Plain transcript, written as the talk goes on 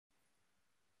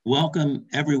Welcome,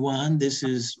 everyone. This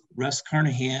is Russ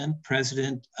Carnahan,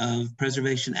 President of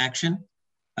Preservation Action.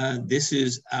 This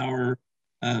is our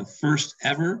first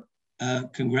ever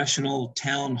Congressional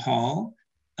Town Hall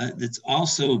that's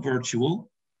also virtual.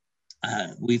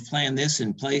 We've planned this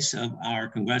in place of our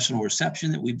congressional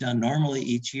reception that we've done normally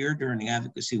each year during the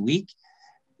Advocacy Week.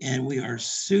 And we are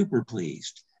super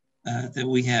pleased that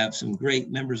we have some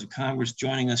great members of Congress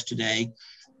joining us today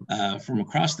from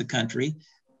across the country.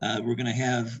 We're going to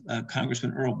have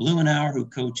Congressman Earl Blumenauer, who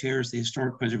co-chairs the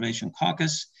Historic Preservation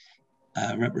Caucus,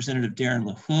 Representative Darren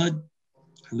LaHood,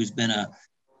 who's been a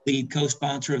lead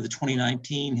co-sponsor of the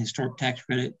 2019 Historic Tax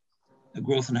Credit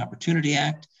Growth and Opportunity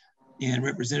Act, and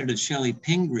Representative Chellie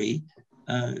Pingree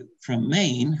from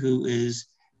Maine, who is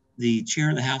the chair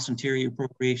of the House Interior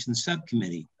Appropriations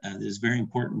Subcommittee. That is very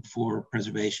important for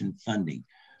preservation funding.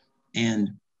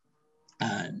 And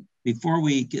before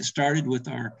we get started with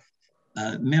our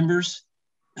members,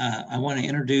 I want to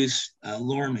introduce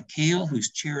Lauren McHale,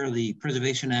 who's chair of the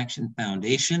Preservation Action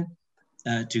Foundation,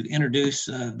 to introduce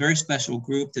a very special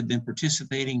group that have been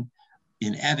participating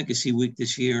in Advocacy Week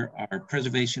this year, our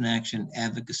Preservation Action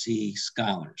Advocacy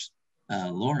Scholars.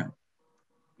 Lauren.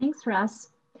 Thanks, Russ.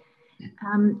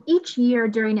 Each year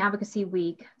during Advocacy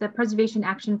Week, the Preservation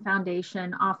Action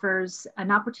Foundation offers an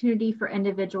opportunity for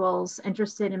individuals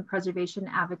interested in preservation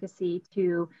advocacy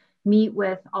to meet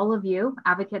with all of you,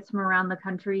 advocates from around the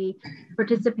country,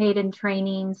 participate in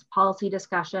trainings, policy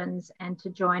discussions, and to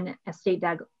join a state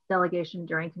delegation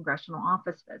during congressional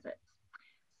office visits.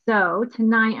 So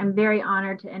tonight, I'm very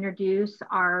honored to introduce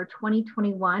our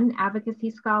 2021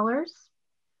 Advocacy Scholars,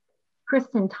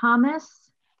 Kristen Thomas,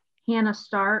 Hannah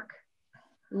Stark,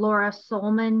 Laura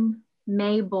Solman,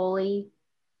 May Boley,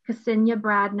 Ksenia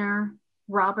Bradner,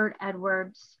 Robert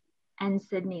Edwards, and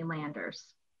Sydney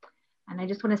Landers. And I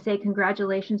just want to say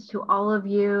congratulations to all of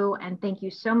you and thank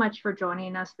you so much for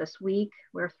joining us this week.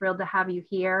 We're thrilled to have you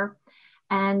here.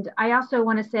 And I also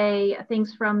want to say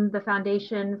thanks from the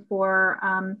foundation for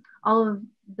all of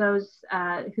those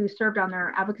who served on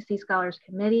their Advocacy Scholars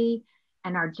Committee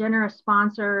and our generous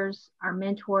sponsors, our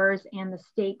mentors, and the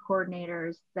state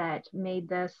coordinators that made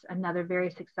this another very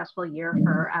successful year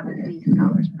for our Advocacy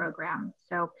Scholars program.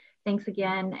 So thanks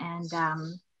again, and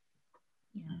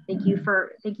thank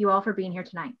you all for being here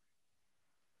tonight.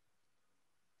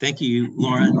 Thank you,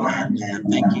 Lauren, and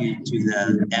thank you to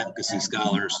the Advocacy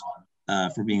Scholars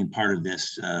for being part of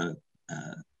this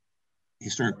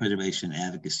Historic Preservation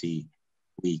Advocacy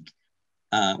Week.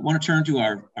 I want to turn to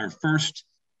our first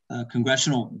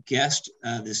congressional guest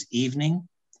this evening.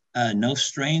 No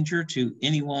stranger to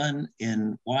anyone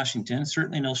in Washington,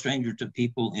 certainly no stranger to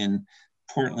people in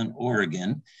Portland,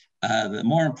 Oregon. But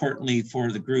more importantly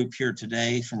for the group here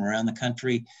today from around the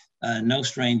country, no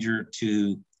stranger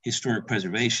to historic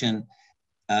preservation.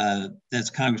 That's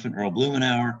Congressman Earl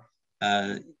Blumenauer.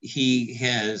 He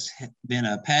has been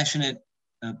a passionate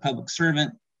public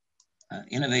servant,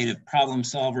 innovative problem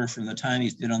solver from the time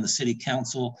he's been on the city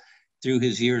council through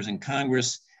his years in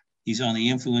Congress. He's on the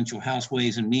influential House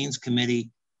Ways and Means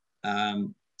Committee.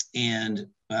 And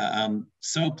I'm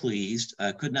so pleased,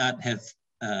 could not have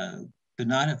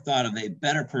thought of a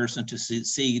better person to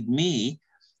succeed me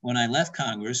when I left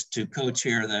Congress to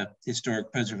co-chair the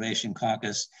Historic Preservation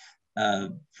Caucus.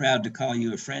 Proud to call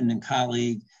you a friend and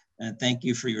colleague, and thank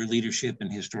you for your leadership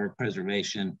in historic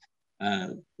preservation.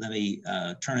 Let me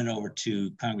turn it over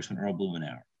to Congressman Earl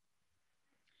Blumenauer.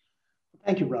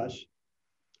 Thank you, Russ.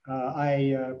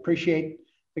 I appreciate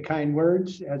the kind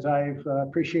words, as I've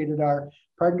appreciated our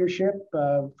partnership,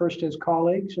 first as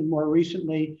colleagues and more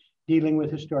recently dealing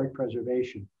with historic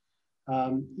preservation.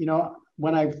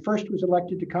 When I first was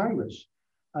elected to Congress,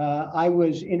 I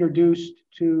was introduced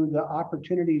to the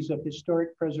opportunities of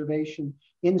historic preservation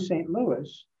in St.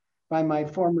 Louis by my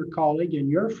former colleague and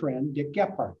your friend, Dick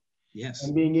Gephardt. Yes.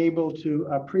 And being able to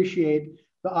appreciate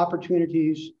the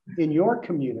opportunities in your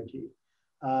community.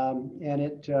 And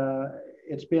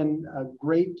it's been a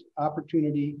great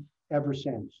opportunity ever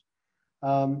since.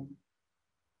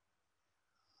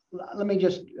 Let me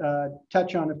just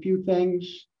touch on a few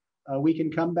things. We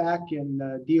can come back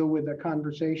and deal with a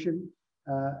conversation.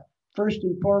 First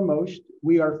and foremost,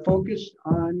 we are focused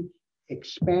on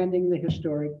expanding the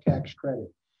historic tax credit.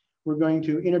 We're going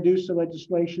to introduce the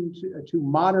legislation to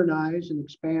modernize and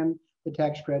expand the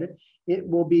tax credit. It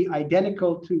will be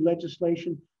identical to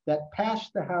legislation that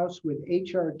passed the House with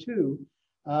H.R. 2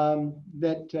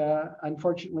 that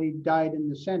unfortunately died in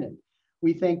the Senate.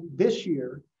 We think this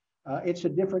year it's a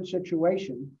different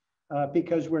situation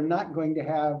because we're not going to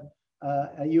have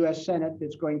a U.S. Senate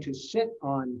that's going to sit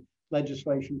on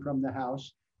legislation from the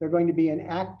House They're going to be an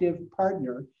active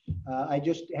partner. I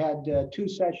just had 2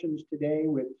 sessions today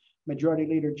with Majority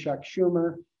Leader Chuck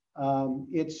Schumer.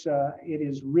 It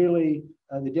is really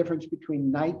the difference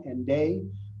between night and day.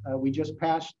 We just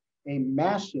passed a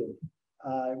massive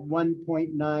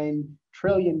 $1.9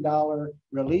 trillion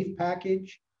relief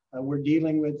package. We're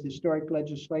dealing with historic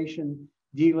legislation,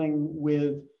 dealing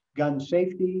with gun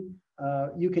safety.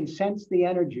 You can sense the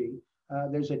energy.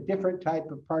 There's a different type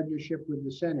of partnership with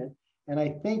the Senate, and I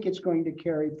think it's going to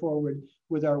carry forward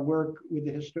with our work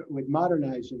with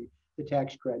modernizing the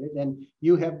tax credit. And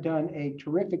you have done a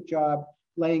terrific job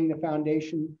laying the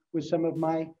foundation with some of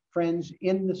my friends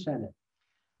in the Senate.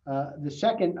 The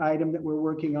second item that we're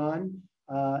working on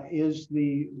is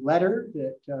the letter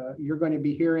that you're going to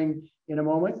be hearing in a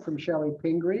moment from Chellie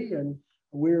Pingree, and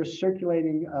we're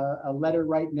circulating a letter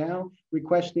right now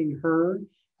requesting her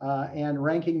and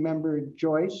Ranking Member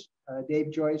Joyce.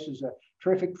 Dave Joyce is a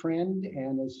terrific friend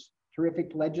and is a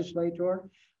terrific legislator,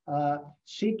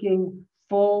 seeking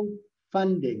full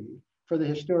funding for the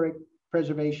Historic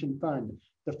Preservation Fund,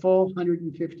 the full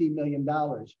 $150 million,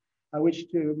 which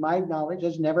to my knowledge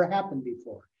has never happened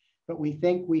before. But we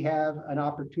think we have an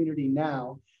opportunity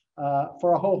now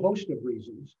for a whole host of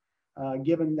reasons,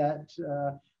 given that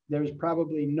there's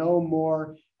probably no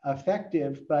more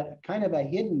effective, but kind of a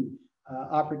hidden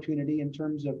opportunity in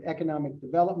terms of economic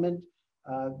development,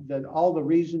 that all the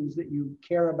reasons that you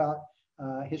care about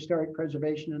historic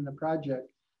preservation in the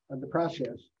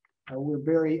process. We're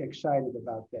very excited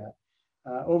about that.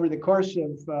 Over the course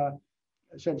of,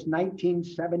 since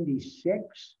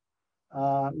 1976,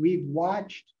 we've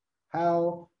watched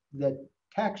how the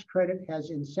tax credit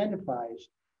has incentivized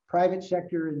private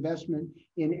sector investment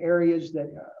in areas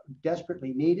that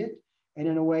desperately need it, and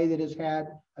in a way that has had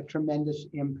a tremendous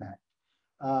impact.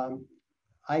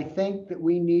 I think that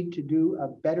we need to do a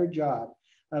better job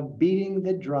of beating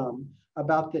the drum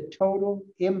about the total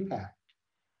impact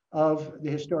of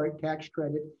the historic tax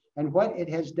credit and what it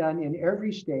has done in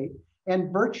every state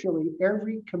and virtually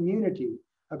every community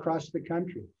across the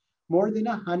country. More than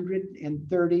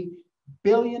 $130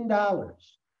 billion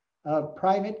of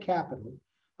private capital.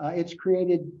 It's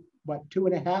created, what,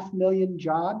 2.5 million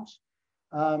jobs.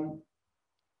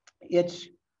 It's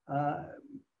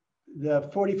the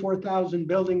 44,000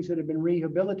 buildings that have been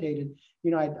rehabilitated.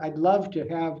 You know, I'd love to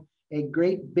have a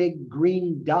great big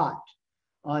green dot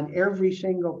on every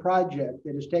single project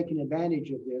that has taken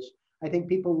advantage of this. I think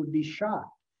people would be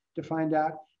shocked to find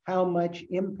out how much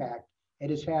impact it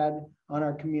has had on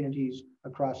our communities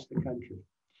across the country.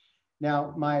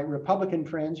 Now, my Republican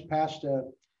friends passed a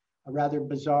rather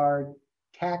bizarre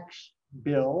tax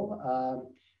bill,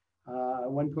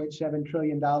 $1.7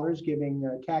 trillion,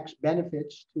 giving tax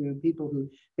benefits to people who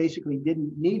basically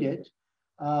didn't need it,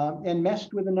 and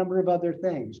messed with a number of other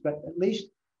things. But at least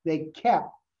they kept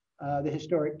the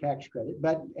historic tax credit.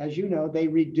 But as you know, they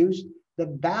reduced the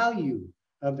value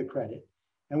of the credit,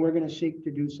 and we're going to seek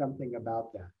to do something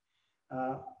about that.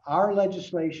 Our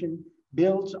legislation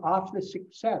builds off the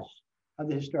success of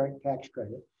the historic tax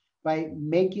credit by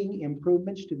making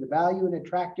improvements to the value and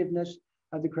attractiveness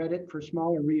of the credit for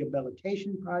smaller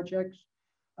rehabilitation projects.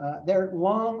 They're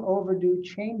long overdue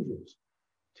changes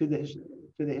to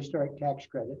the historic tax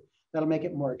credit that'll make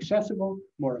it more accessible,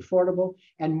 more affordable,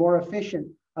 and more efficient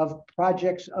of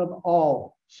projects of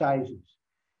all sizes.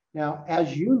 Now,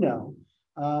 as you know,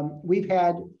 we've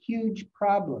had huge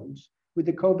problems with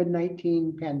the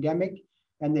COVID-19 pandemic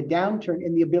and the downturn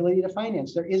in the ability to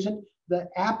finance. There isn't the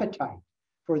appetite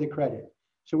for the credit.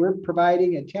 So we're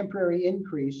providing a temporary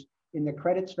increase in the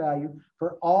credit's value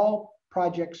for all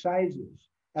project sizes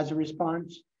as a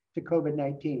response to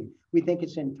COVID-19. We think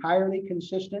it's entirely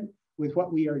consistent with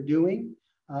what we are doing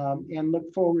and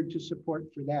look forward to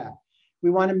support for that.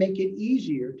 We want to make it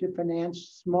easier to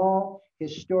finance small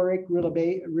historic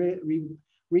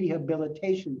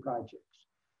rehabilitation projects.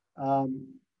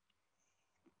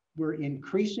 We're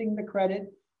increasing the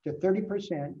credit to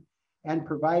 30% and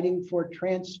providing for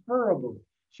transferable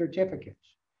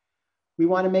certificates. We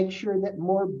want to make sure that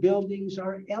more buildings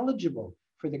are eligible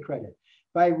for the credit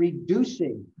by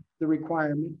reducing the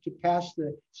requirement to pass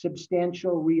the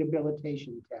substantial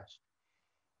rehabilitation test.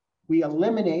 We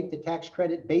eliminate the tax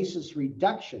credit basis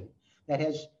reduction that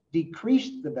has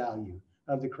decreased the value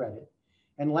of the credit.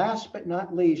 And last but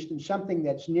not least, and something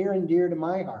that's near and dear to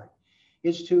my heart,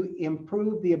 is to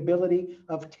improve the ability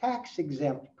of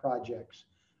tax-exempt projects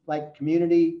like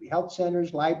community health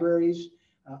centers, libraries,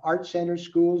 art centers,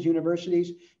 schools,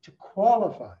 universities to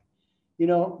qualify. You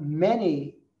know,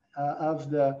 many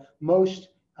of the most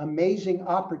amazing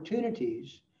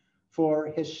opportunities for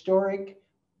historic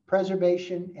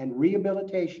preservation and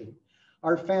rehabilitation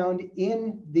are found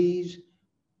in these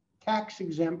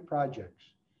tax-exempt projects.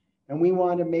 And we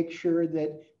want to make sure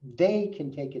that they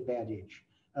can take advantage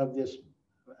of this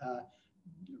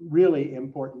really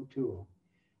important tool.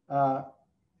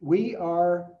 We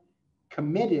are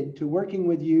committed to working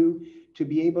with you to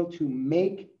be able to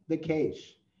make the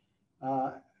case.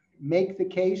 Make the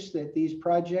case that these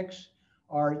projects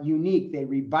are unique. They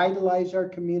revitalize our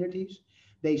communities.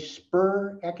 They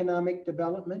spur economic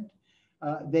development.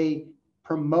 They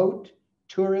promote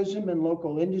tourism and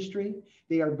local industry.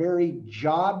 They are very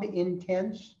job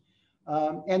intense,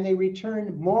 and they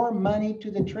return more money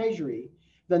to the Treasury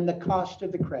than the cost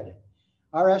of the credit.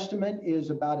 Our estimate is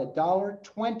about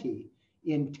 $1.20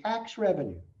 in tax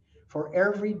revenue for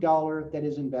every dollar that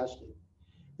is invested.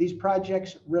 These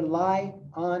projects rely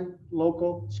on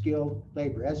local skilled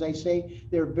labor. As I say,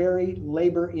 they're very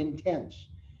labor intense.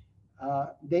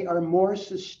 They are more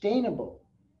sustainable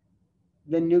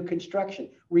than new construction.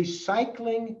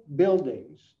 Recycling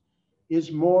buildings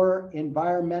is more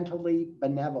environmentally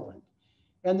benevolent.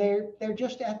 And they're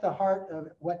just at the heart of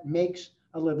what makes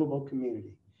a livable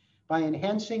community. By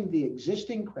enhancing the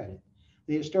existing credit,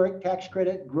 the Historic Tax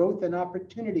Credit Growth and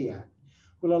Opportunity Act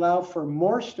will allow for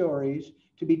more stories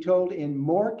to be told in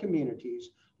more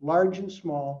communities, large and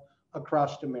small,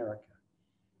 across America.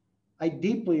 I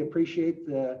deeply appreciate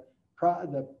the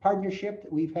partnership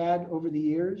that we've had over the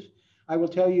years. I will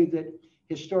tell you that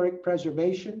historic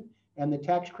preservation and the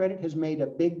tax credit has made a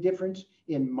big difference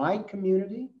in my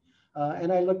community.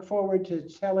 And I look forward to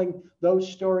telling those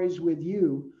stories with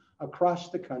you across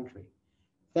the country.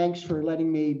 Thanks for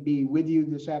letting me be with you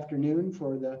this afternoon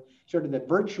for the sort of the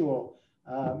virtual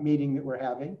meeting that we're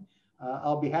having.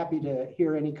 I'll be happy to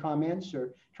hear any comments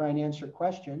or try and answer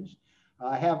questions.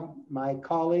 I have my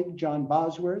colleague, John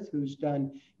Bosworth, who's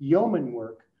done yeoman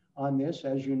work on this,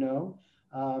 as you know,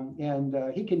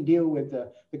 and he can deal with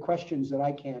the questions that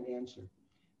I can't answer.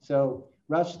 So,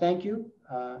 Russ, thank you.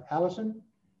 Allyson,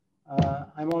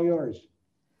 I'm all yours.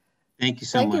 Thank you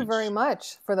so much. Thank you very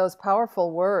much for those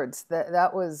powerful words.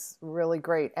 That was really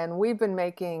great. And we've been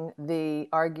making the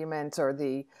argument, or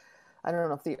the, I don't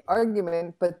know if the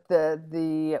argument, but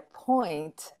the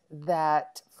point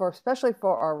that especially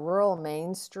for our rural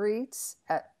main streets,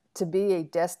 to be a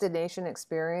destination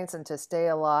experience and to stay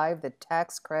alive, the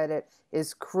tax credit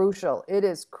is crucial. It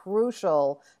is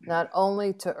crucial not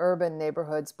only to urban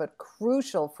neighborhoods, but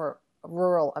crucial for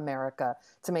rural America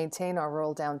to maintain our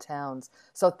rural downtowns.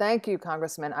 So thank you,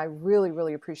 Congressman. I really,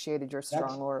 really appreciated your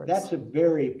strong words. That's a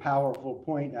very powerful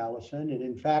point, Allyson. And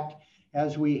in fact,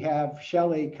 as we have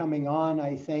Chellie coming on,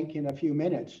 I think in a few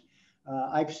minutes,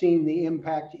 I've seen the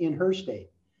impact in her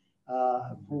state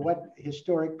for what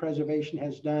historic preservation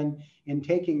has done in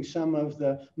taking some of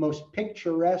the most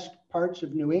picturesque parts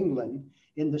of New England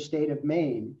in the state of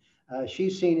Maine.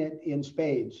 She's seen it in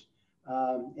spades.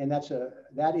 And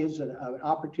that is an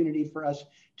opportunity for us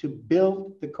to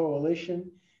build the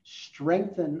coalition,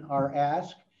 strengthen our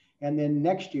ask, and then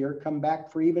next year come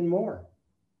back for even more.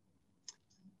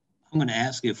 I'm going to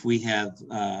ask if we have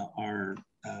our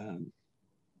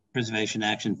Preservation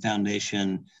Action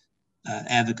Foundation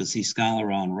Advocacy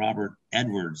Scholar on, Robert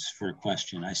Edwards, for a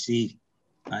question. I see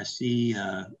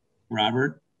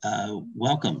Robert.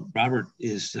 Welcome. Robert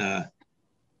is a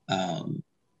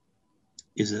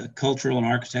cultural and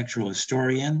architectural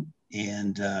historian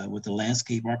and with a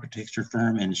landscape architecture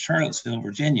firm in Charlottesville,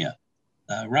 Virginia.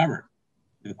 Robert,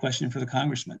 you have a question for the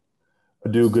Congressman. I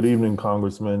do. Good evening,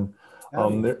 Congressman.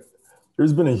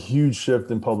 There's been a huge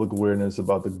shift in public awareness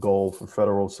about the goal for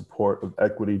federal support of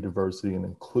equity, diversity, and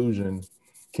inclusion.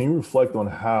 Can you reflect on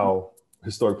how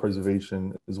historic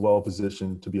preservation is well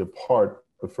positioned to be a part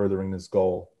of furthering this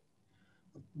goal?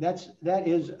 That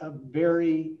is a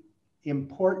very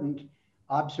important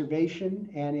observation,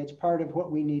 and it's part of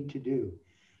what we need to do.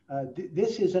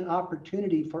 This is an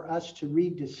opportunity for us to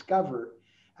rediscover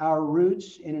our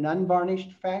roots in an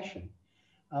unvarnished fashion.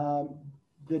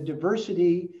 The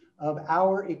diversity of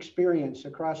our experience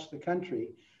across the country,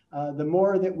 the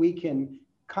more that we can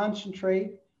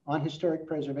concentrate on historic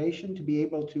preservation to be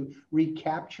able to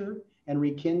recapture and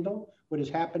rekindle what has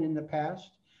happened in the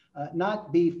past,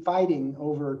 not be fighting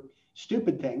over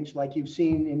stupid things like you've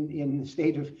seen in the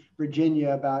state of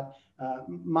Virginia about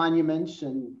monuments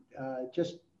and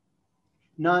just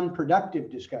non-productive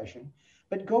discussion,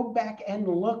 but go back and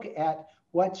look at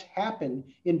what's happened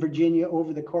in Virginia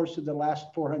over the course of the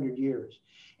last 400 years.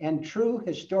 And true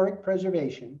historic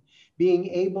preservation, being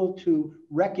able to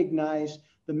recognize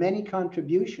the many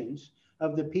contributions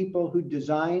of the people who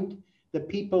designed, the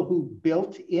people who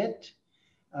built it,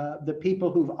 the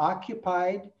people who've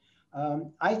occupied,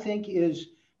 I think is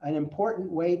an important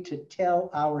way to tell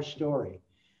our story.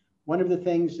 One of the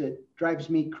things that drives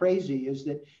me crazy is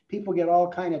that people get all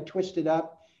kind of twisted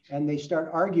up and they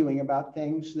start arguing about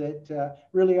things that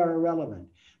really are irrelevant.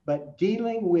 But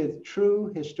dealing with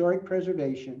true historic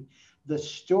preservation, the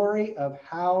story of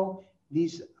how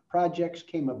these projects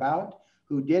came about,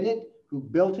 who did it, who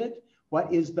built it,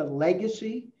 what is the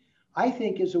legacy, I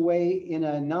think is a way, in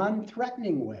a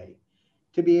non-threatening way,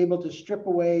 to be able to strip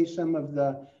away some of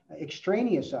the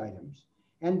extraneous items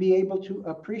and be able to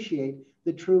appreciate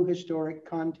the true historic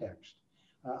context.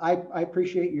 I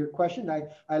appreciate your question.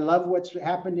 I love what's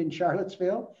happened in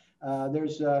Charlottesville.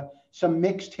 There's some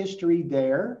mixed history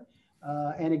there.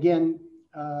 And again,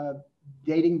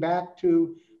 dating back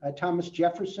to Thomas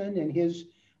Jefferson and his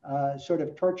sort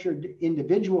of tortured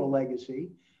individual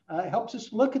legacy, helps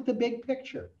us look at the big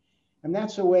picture. And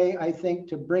that's a way, I think,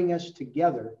 to bring us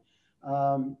together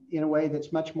in a way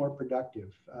that's much more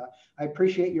productive. I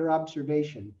appreciate your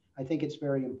observation. I think it's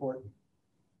very important.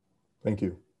 Thank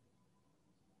you.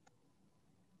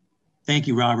 Thank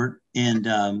you, Robert. And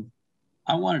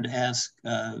I wanted to ask,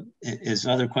 as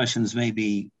other questions may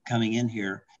be coming in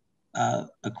here,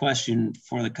 a question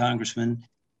for the Congressman.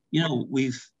 You know,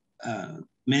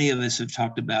 many of us have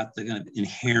talked about the kind of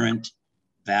inherent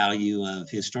value of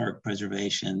historic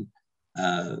preservation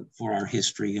for our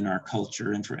history and our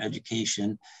culture and for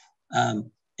education.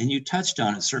 And you touched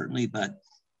on it certainly, but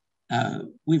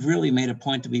we've really made a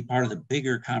point to be part of the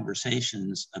bigger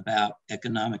conversations about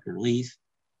economic relief,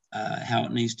 how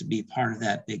it needs to be part of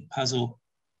that big puzzle,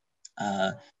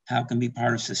 how it can be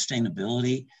part of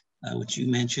sustainability, which you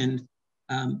mentioned.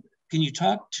 Can you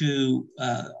talk to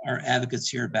our advocates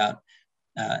here about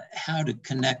how to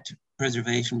connect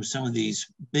preservation with some of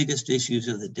these biggest issues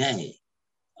of the day,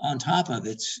 on top of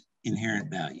its inherent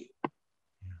value?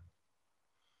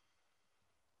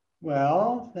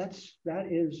 Well, that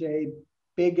is a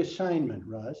big assignment,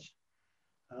 Russ.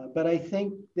 But I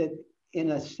think that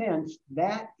in a sense,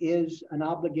 that is an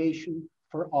obligation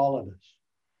for all of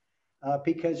us.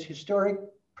 Because historic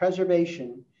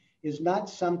preservation is not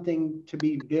something to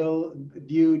be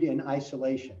viewed in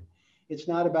isolation. It's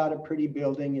not about a pretty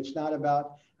building. It's not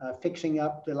about fixing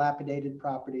up dilapidated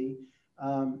property.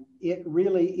 It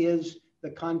really is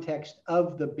the context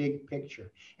of the big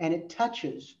picture. And it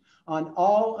touches on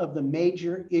all of the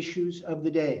major issues of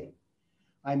the day.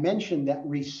 I mentioned that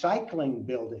recycling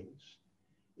buildings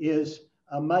is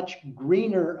a much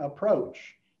greener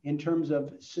approach in terms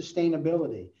of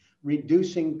sustainability,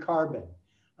 reducing carbon.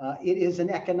 It is an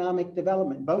economic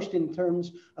development, both in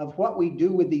terms of what we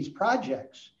do with these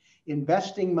projects,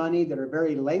 investing money that are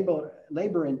very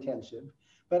labor intensive,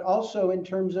 but also in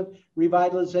terms of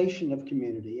revitalization of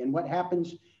community and what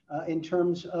happens in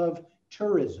terms of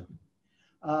tourism.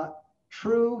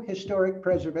 True historic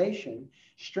preservation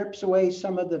strips away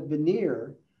some of the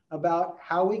veneer about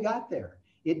how we got there.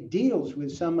 It deals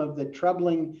with some of the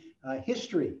troubling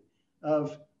history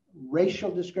of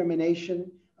racial discrimination,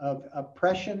 of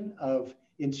oppression, of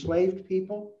enslaved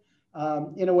people,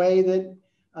 in a way that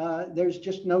there's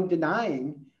just no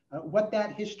denying what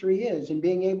that history is, and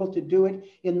being able to do it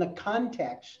in the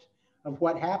context of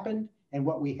what happened and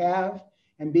what we have,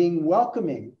 and being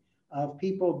welcoming of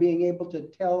people being able to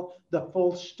tell the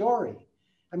full story.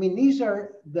 I mean, these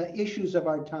are the issues of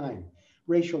our time: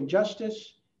 racial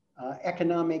justice,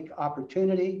 economic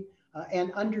opportunity,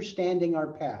 and understanding our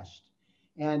past.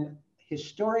 And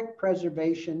historic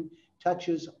preservation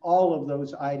touches all of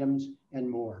those items and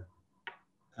more.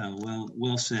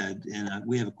 Well said. And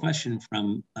we have a question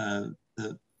from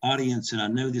the audience, and I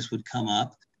know this would come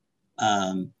up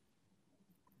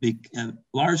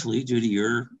largely due to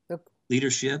your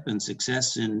leadership and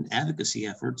success in advocacy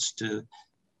efforts. To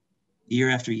year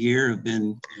after year have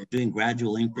been doing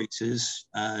gradual increases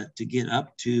to get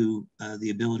up to the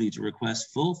ability to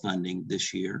request full funding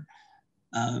this year.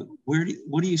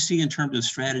 What do you see in terms of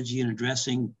strategy in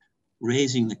addressing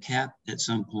raising the cap at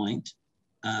some point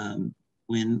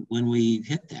when we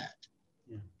hit that?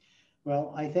 Yeah.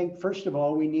 Well, I think first of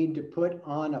all, we need to put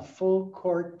on a full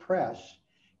court press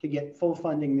to get full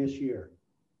funding this year.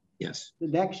 Yes. The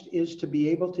next is to be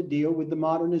able to deal with the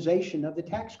modernization of the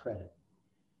tax credit.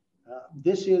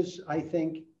 This is, I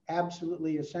think,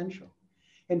 absolutely essential.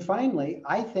 And finally,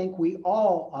 I think we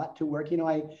all ought to work. You know,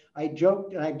 I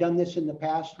joked, and I've done this in the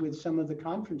past with some of the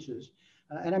conferences,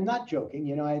 and I'm not joking.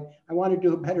 You know, I want to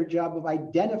do a better job of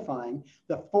identifying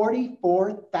the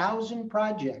 44,000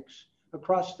 projects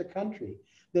across the country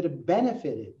that have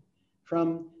benefited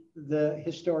from the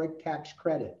historic tax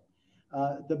credit.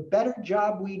 The better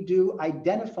job we do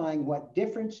identifying what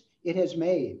difference it has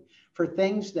made for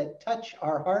things that touch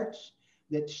our hearts,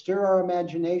 that stir our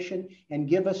imagination and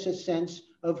give us a sense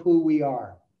of who we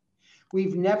are.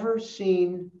 We've never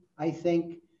seen, I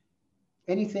think,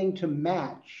 anything to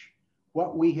match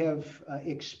what we have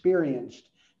experienced,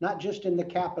 not just in the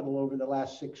Capitol over the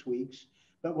last 6 weeks,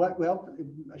 but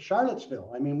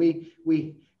Charlottesville. I mean,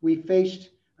 we faced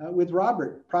with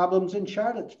Robert problems in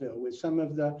Charlottesville with some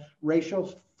of the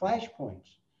racial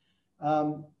flashpoints.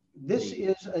 This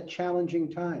is a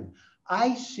challenging time.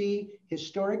 I see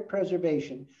historic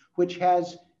preservation, which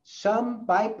has some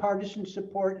bipartisan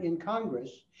support in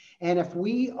Congress, and if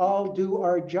we all do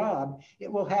our job,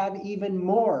 it will have even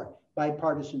more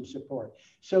bipartisan support.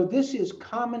 So this is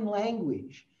common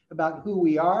language about who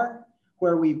we are,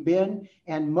 where we've been,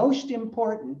 and most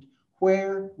important,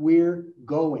 where we're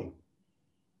going.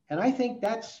 And I think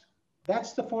that's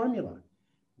the formula.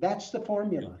 That's the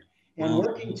formula. And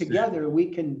working together, we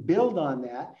can build on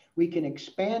that. We can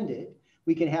expand it.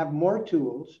 We can have more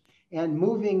tools. And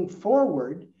moving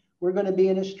forward, we're going to be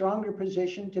in a stronger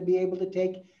position to be able to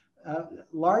take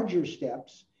larger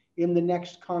steps in the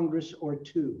next Congress or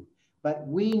two. But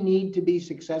we need to be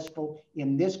successful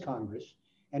in this Congress.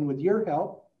 And with your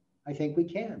help, I think we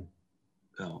can.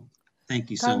 Oh,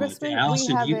 thank you so much.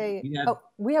 Allyson,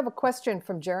 we have a question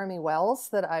from Jeremy Wells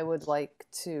that I would like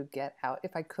to get out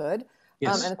if I could.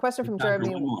 Yes. And the question from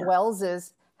Jeremy Wells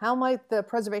is, how might the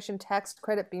preservation tax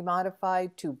credit be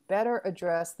modified to better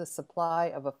address the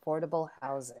supply of affordable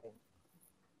housing?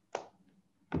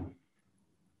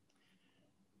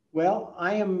 Well,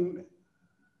 I am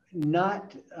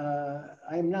not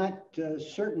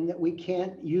certain that we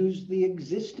can't use the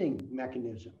existing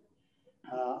mechanism.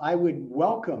 I would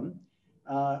welcome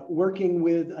working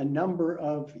with a number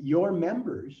of your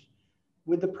members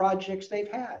with the projects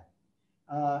they've had.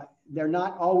 They're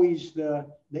not always the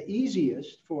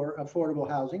easiest for affordable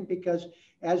housing because,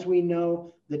 as we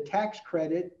know, the tax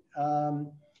credit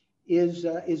is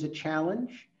a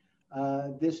challenge.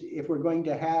 If we're going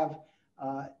to have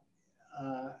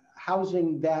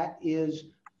housing that is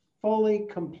fully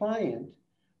compliant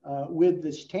with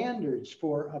the standards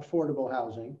for affordable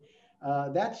housing,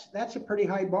 that's a pretty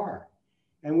high bar.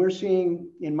 And we're seeing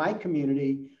in my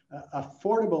community,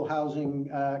 affordable housing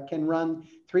can run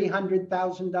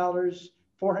 $300,000,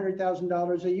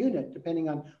 $400,000 a unit, depending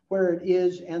on where it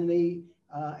is and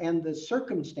the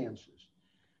circumstances.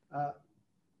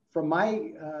 From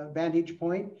my vantage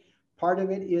point, part of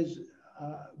it is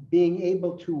being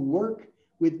able to work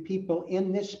with people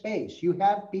in this space. You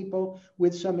have people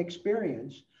with some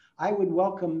experience. I would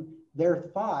welcome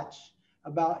their thoughts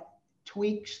about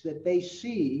tweaks that they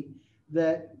see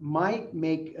that might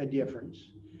make a difference.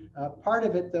 Part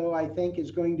of it, though, I think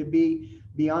is going to be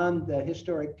beyond the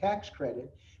historic tax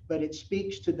credit, but it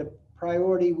speaks to the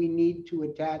priority we need to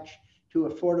attach to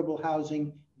affordable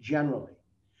housing generally.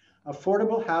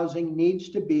 Affordable housing needs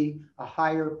to be a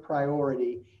higher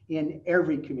priority in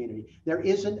every community. There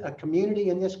isn't a community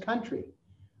in this country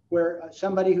where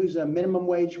somebody who's a minimum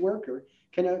wage worker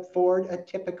can afford a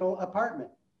typical apartment.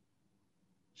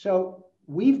 So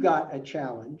we've got a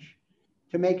challenge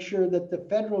to make sure that the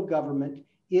federal government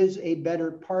is a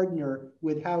better partner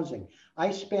with housing.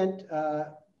 I spent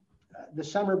the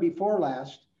summer before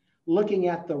last looking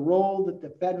at the role that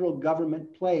the federal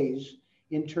government plays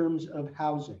in terms of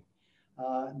housing.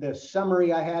 The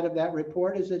summary I had of that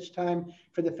report is it's time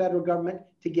for the federal government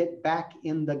to get back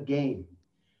in the game.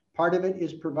 Part of it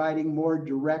is providing more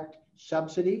direct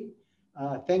subsidy.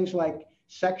 Things like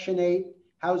Section 8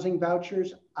 housing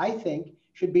vouchers, I think,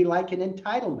 should be like an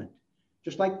entitlement,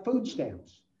 just like food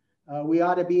stamps. We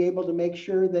ought to be able to make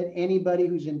sure that anybody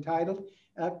who's entitled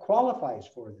qualifies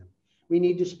for them. We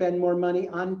need to spend more money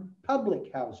on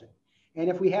public housing. And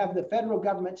if we have the federal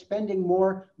government spending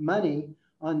more money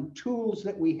on tools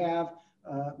that we have,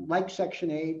 like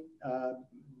Section 8,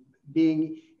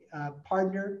 being a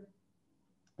partner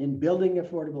in building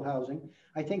affordable housing,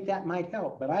 I think that might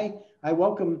help. But I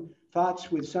welcome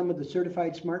thoughts with some of the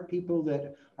certified smart people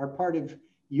that are part of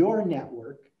your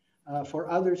network for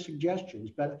other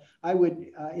suggestions. But I would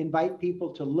invite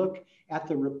people to look at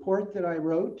the report that I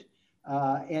wrote,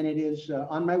 and it is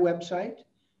on my website,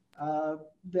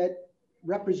 that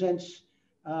represents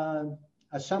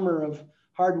a summer of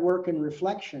hard work and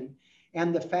reflection,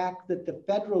 and the fact that the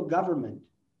federal government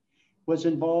was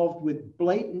involved with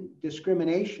blatant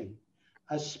discrimination,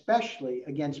 especially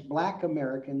against Black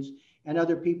Americans and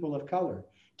other people of color,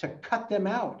 to cut them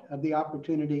out of the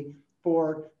opportunity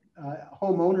for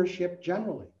home ownership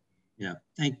generally. Yeah,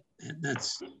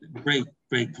 that's great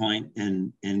point,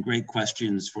 and great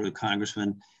questions for the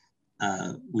Congressman.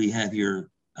 We have your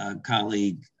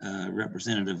colleague,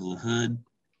 Representative LaHood.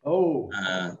 Oh,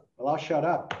 well, I'll shut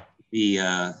up. be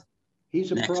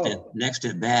He's a next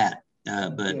at bat.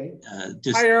 Okay.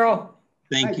 Just hi, Earl.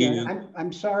 thank you.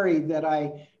 I'm sorry that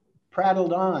I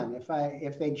prattled on.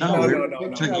 If they No,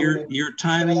 picture, your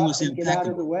timing was impeccable. Get out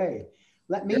of the way.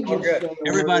 Let me just say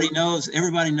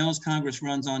everybody knows Congress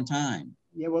runs on time.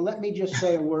 Yeah, well, let me just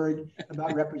say a word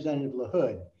about Representative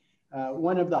LaHood.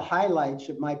 One of the highlights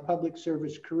of my public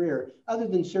service career, other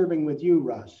than serving with you,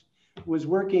 Russ, was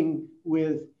working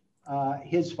with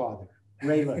his father,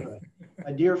 Ray LaHood,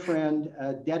 a dear friend,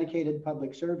 a dedicated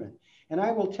public servant. And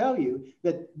I will tell you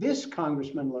that this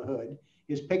Congressman LaHood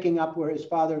is picking up where his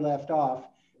father left off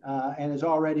and has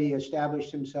already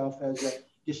established himself as a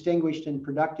distinguished and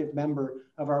productive member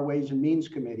of our Ways and Means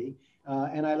Committee.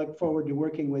 And I look forward to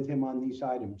working with him on these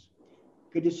items.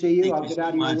 Good to see you. I'll get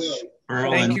out of your way.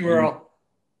 Earl. Thank you, Earl.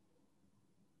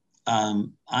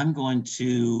 I'm going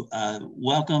to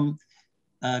welcome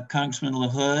Congressman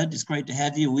LaHood. It's great to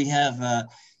have you. We have,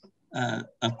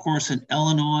 of course, an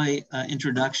Illinois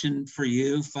introduction for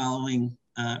you following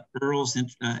Earl's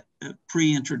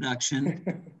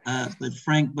pre-introduction with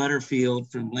Frank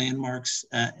Butterfield from Landmarks,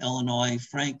 Illinois.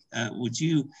 Frank, would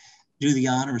you do the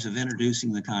honors of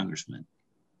introducing the congressman?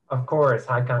 Of course.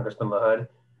 Hi, Congressman LaHood.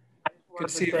 Good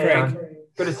to see you, Frank.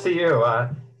 Good to see you.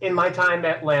 In my time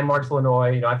at Landmarks,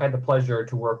 Illinois, I've had the pleasure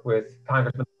to work with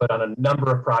Congressman LaHood on a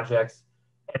number of projects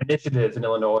and initiatives in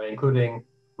Illinois, including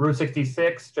Route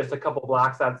 66, just a couple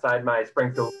blocks outside my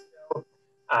Springfield,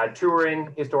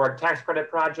 touring historic tax credit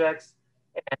projects,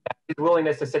 and his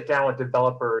willingness to sit down with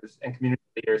developers and community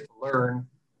leaders to learn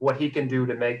what he can do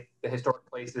to make the historic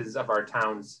places of our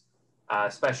towns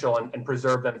special and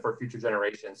preserve them for future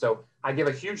generations. So I give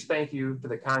a huge thank you to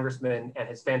the congressman and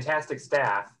his fantastic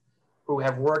staff who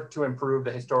have worked to improve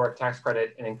the historic tax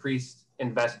credit and increase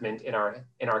investment in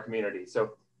our community.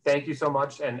 So thank you so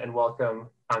much and welcome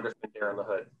Congressman Darren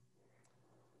LaHood.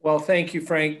 Well, thank you,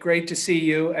 Frank. Great to see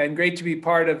you and great to be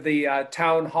part of the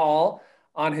town hall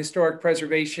on historic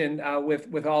preservation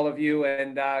with all of you.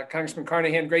 And Congressman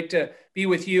Carnahan, great to be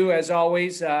with you as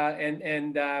always,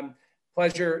 and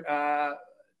pleasure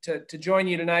to join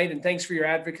you tonight. And thanks for your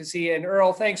advocacy. And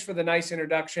Earl, thanks for the nice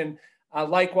introduction.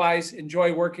 Likewise,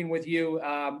 enjoy working with you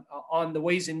on the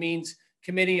Ways and Means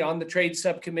Committee, on the Trade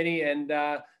Subcommittee, and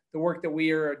the work that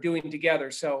we are doing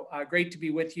together. So great to be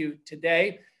with you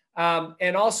today.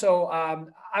 And also,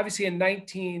 obviously in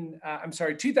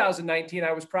 2019,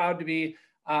 I was proud to be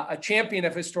a champion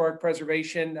of historic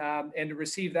preservation and to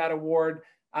receive that award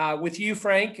with you,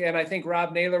 Frank. And I think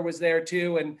Rob Naylor was there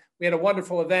too. And we had a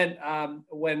wonderful event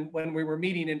when we were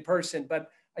meeting in person,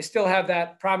 but I still have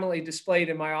that prominently displayed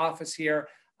in my office here.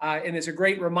 And is a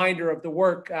great reminder of the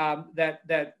work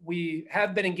that we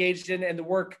have been engaged in and the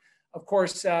work, of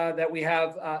course, that we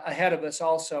have ahead of us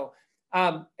also.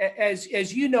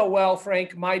 As you know well,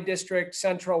 Frank, my district,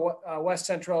 West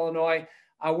Central Illinois,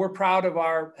 we're proud of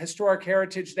our historic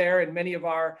heritage there and many of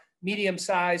our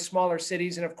medium-sized, smaller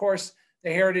cities. And of course,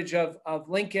 the heritage of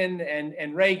Lincoln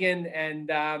and Reagan and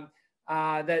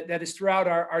that is throughout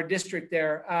our district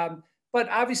there. But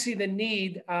obviously the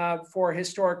need for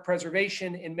historic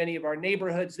preservation in many of our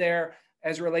neighborhoods there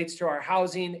as it relates to our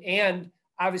housing and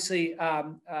obviously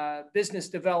business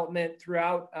development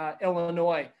throughout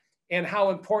Illinois, and how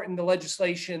important the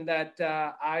legislation that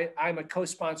I'm a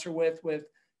co-sponsor with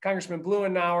Congressman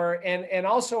Blumenauer and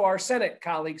also our Senate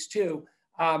colleagues too,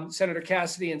 Senator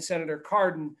Cassidy and Senator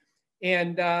Cardin,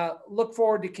 and look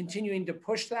forward to continuing to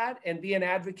push that and be an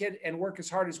advocate and work as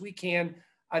hard as we can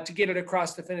to get it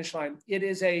across the finish line. It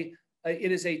is a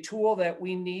tool that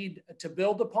we need to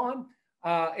build upon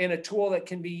and a tool that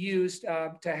can be used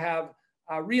to have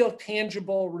real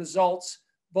tangible results,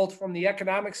 both from the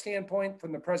economic standpoint,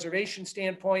 from the preservation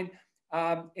standpoint,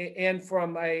 and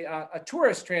from a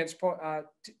tourist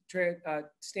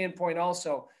standpoint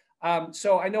also.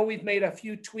 So I know we've made a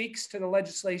few tweaks to the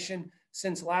legislation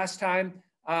since last time,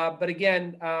 but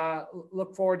again,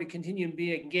 look forward to continuing to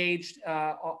be engaged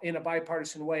in a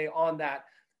bipartisan way on that.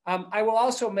 I will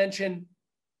also mention,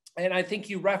 and I think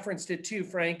you referenced it too,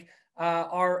 Frank,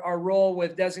 our role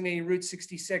with designating Route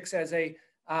 66 as a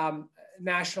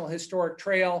National Historic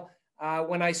Trail.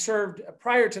 When I served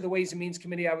prior to the Ways and Means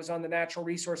Committee, I was on the Natural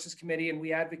Resources Committee and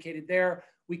we advocated there.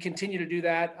 We continue to do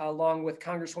that along with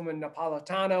Congresswoman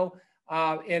Napolitano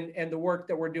and the work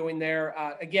that we're doing there,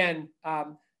 again,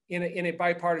 in a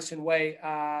bipartisan way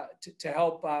to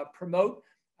help promote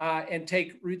and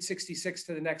take Route 66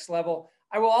 to the next level.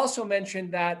 I will also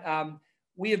mention that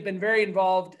we have been very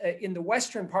involved in the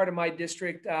western part of my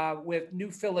district with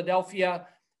New Philadelphia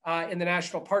in the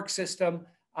National Park System.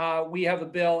 We have a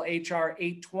bill, HR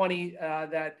 820,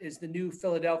 that is the New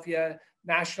Philadelphia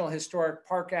National Historic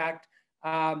Park Act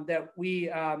that we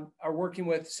are working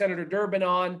with Senator Durbin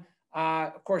on.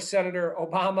 Of course, Senator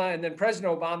Obama and then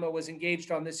President Obama was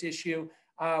engaged on this issue.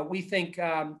 We think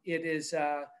it is,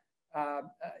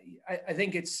 I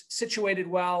think it's situated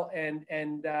well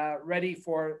and ready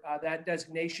for that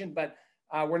designation, but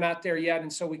we're not there yet.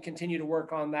 And so we continue to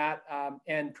work on that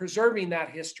and preserving that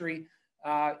history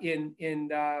in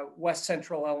West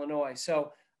Central Illinois.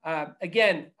 So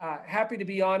again, happy to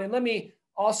be on. And let me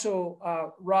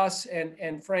also, Russ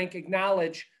and Frank,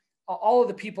 acknowledge all of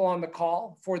the people on the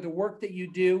call for the work that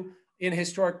you do in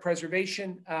historic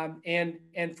preservation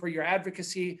and for your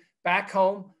advocacy back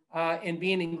home and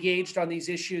being engaged on these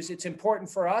issues. It's important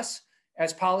for us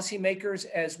as policymakers,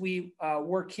 as we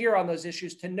work here on those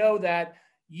issues, to know that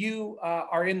you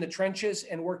are in the trenches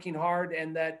and working hard,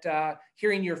 and that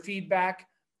hearing your feedback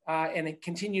and a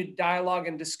continued dialogue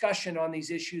and discussion on these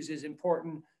issues is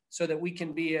important so that we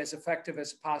can be as effective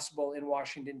as possible in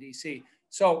Washington, D.C.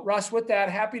 So Russ, with that,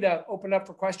 happy to open up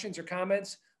for questions or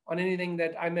comments on anything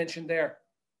that I mentioned there.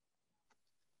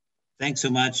 Thanks so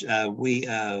much.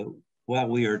 While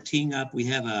we are teeing up, we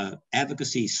have an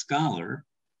advocacy scholar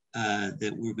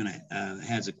that we're going to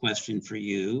has a question for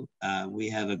you. We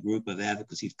have a group of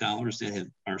advocacy scholars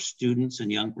that are students and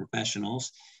young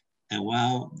professionals. And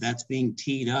while that's being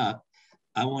teed up,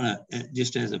 I want to,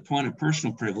 just as a point of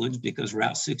personal privilege, because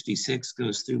Route 66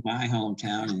 goes through my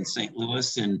hometown in St.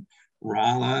 Louis and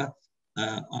Rolla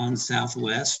on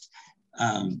Southwest.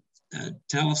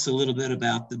 Tell us a little bit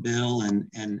about the bill and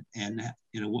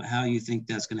you know how you think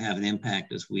that's going to have an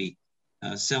impact as we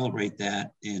celebrate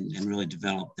that and really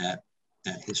develop that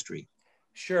history.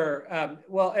 Sure.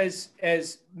 Well,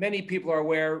 as many people are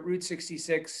aware, Route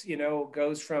 66, you know,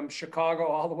 goes from Chicago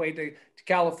all the way to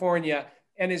California,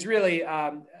 and is really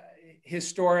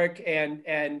historic and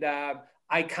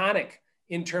iconic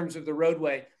in terms of the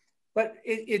roadway. But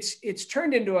it's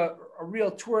turned into a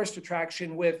real tourist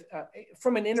attraction with,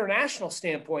 from an international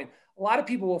standpoint. A lot of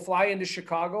people will fly into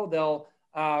Chicago. They'll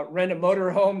rent a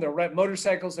motorhome, they'll rent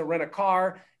motorcycles, they'll rent a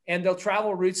car, and they'll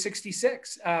travel Route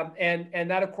 66.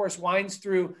 And that, of course, winds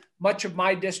through much of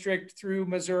my district, through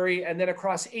Missouri, and then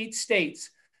across 8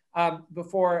 states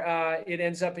before it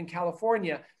ends up in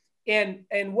California.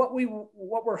 And what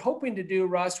we're hoping to do,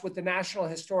 Russ, with the National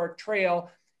Historic Trail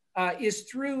is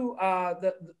through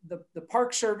the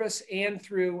Park Service and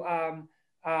through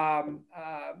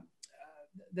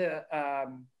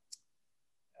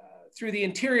through the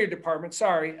Interior Department,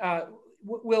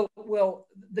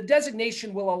 the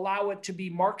designation will allow it to be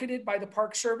marketed by the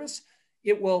Park Service.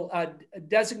 It will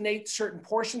designate certain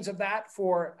portions of that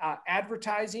for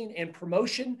advertising and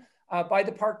promotion by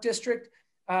the Park District,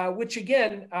 which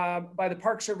again, by the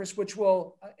Park Service, which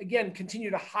will again continue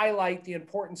to highlight the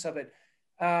importance of it.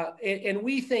 And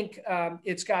we think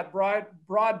it's got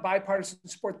broad bipartisan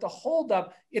support. The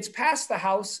holdup, it's passed the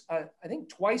House, I think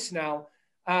twice now,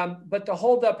 but the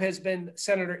holdup has been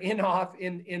Senator Inhofe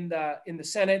in the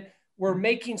Senate. We're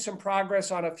making some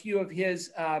progress on a few of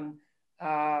his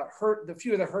the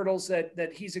few of the hurdles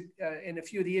that he's and a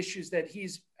few of the issues that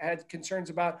he's had concerns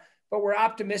about. But we're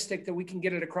optimistic that we can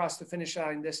get it across the finish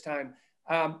line this time.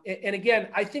 And again,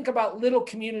 I think about little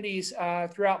communities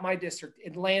throughout my district: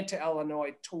 Atlanta,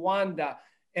 Illinois, Towanda,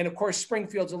 and of course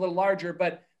Springfield's a little larger.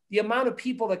 But the amount of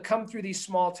people that come through these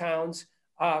small towns,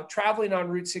 traveling on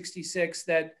Route 66,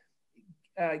 that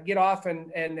get off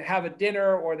and have a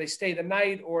dinner, or they stay the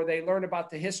night, or they learn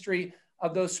about the history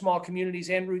of those small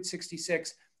communities and Route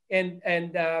 66. And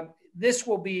this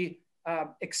will be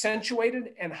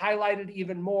accentuated and highlighted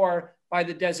even more by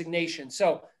the designation.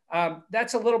 So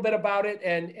that's a little bit about it.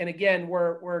 And again,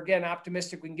 we're again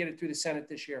optimistic we can get it through the Senate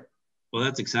this year. Well,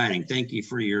 that's exciting. Thank you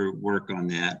for your work on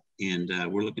that.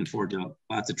 And we're looking forward to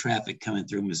lots of traffic coming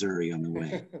through Missouri on the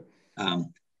way.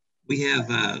 We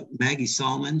have Maggie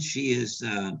Salmon. She is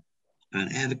an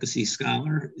advocacy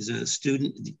scholar, is a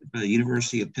student at the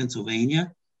University of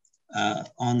Pennsylvania,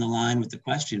 on the line with the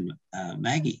question.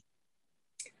 Maggie.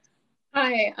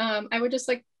 Hi, I would just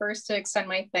like first to extend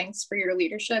my thanks for your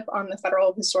leadership on the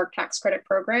Federal Historic Tax Credit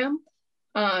Program.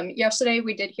 Yesterday,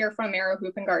 we did hear from Mara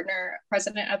Hoopengardner,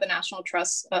 president of the National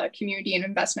Trust Community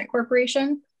Investment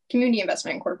Corporation,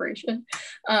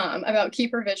 about key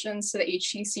provisions to the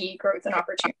HTC Growth and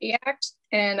Opportunity Act.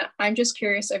 And I'm just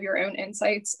curious of your own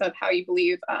insights of how you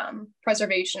believe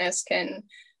preservationists can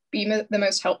be the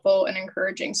most helpful and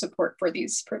encouraging support for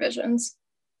these provisions.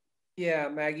 Yeah,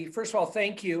 Maggie, first of all,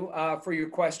 thank you for your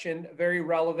question. Very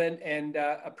relevant, and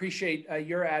appreciate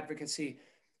your advocacy.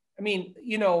 I mean,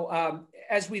 you know,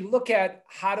 as we look at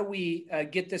how do we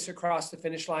get this across the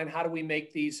finish line, how do we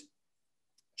make these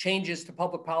changes to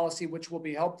public policy, which will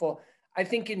be helpful. I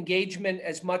think engagement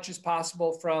as much as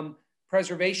possible from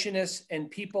preservationists and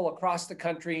people across the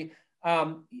country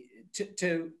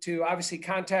to obviously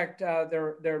contact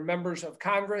their members of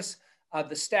Congress,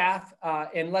 the staff,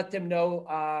 and let them know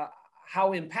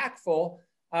how impactful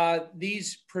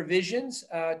these provisions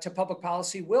to public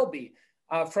policy will be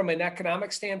from an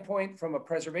economic standpoint, from a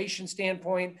preservation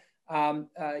standpoint, from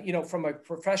a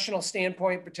professional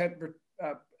standpoint,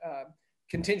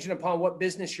 contingent upon what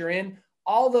business you're in.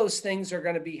 All those things are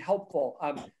going to be helpful.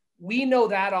 We know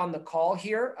that on the call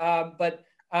here, but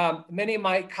many of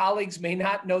my colleagues may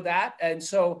not know that. And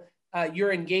so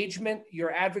your engagement,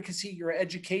 your advocacy, your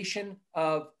education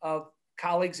of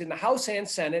colleagues in the House and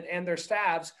Senate and their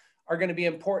staffs are going to be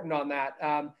important on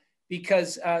that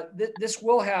because this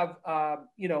will have,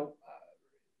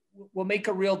 will make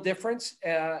a real difference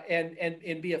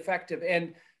and be effective.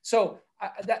 And so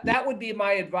that would be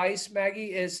my advice,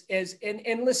 Maggie,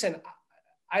 and listen,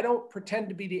 I don't pretend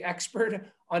to be the expert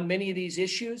on many of these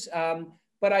issues,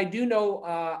 but I do know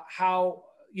how,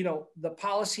 the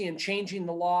policy and changing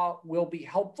the law will be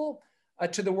helpful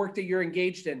to the work that you're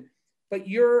engaged in. But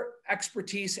your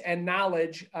expertise and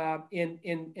knowledge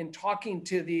in talking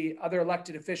to the other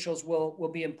elected officials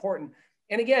will be important.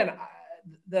 And again,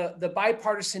 the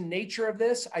bipartisan nature of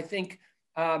this, I think,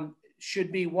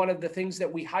 should be one of the things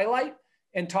that we highlight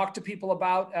and talk to people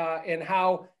about, and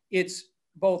how it's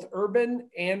both urban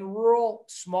and rural,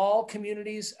 small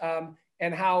communities,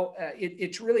 and how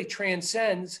it really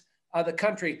transcends the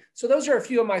country. So those are a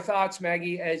few of my thoughts,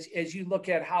 Maggie, as you look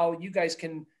at how you guys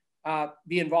can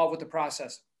be involved with the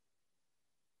process.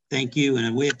 Thank you.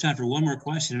 And we have time for one more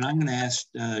question. And I'm going to ask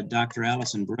Dr.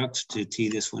 Allyson Brooks to tee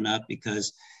this one up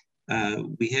because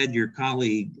we had your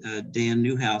colleague, Dan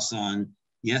Newhouse, on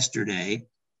yesterday,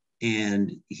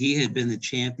 and he had been the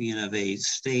champion of a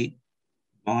state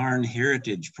barn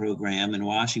heritage program in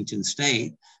Washington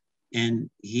State. And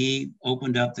he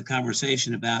opened up the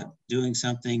conversation about doing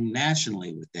something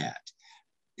nationally with that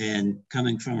and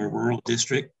coming from a rural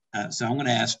district. So I'm going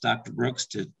to ask Dr. Brooks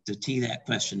to tee that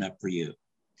question up for you.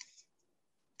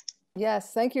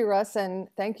 Yes, thank you, Russ, and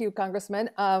thank you, Congressman.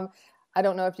 I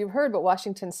don't know if you've heard, but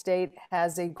Washington State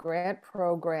has a grant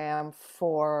program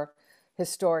for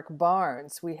historic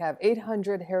barns. We have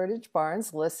 800 heritage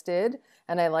barns listed,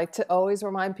 and I like to always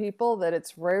remind people that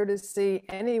it's rare to see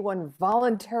anyone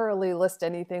voluntarily list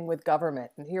anything with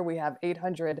government. And here we have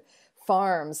 800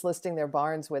 farms listing their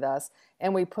barns with us,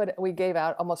 and we gave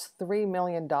out almost $3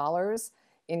 million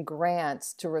in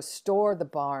grants to restore the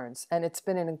barns. And it's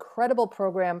been an incredible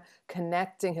program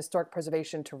connecting historic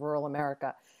preservation to rural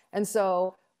America. And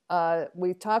so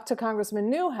we talked to Congressman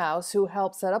Newhouse, who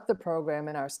helped set up the program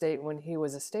in our state when he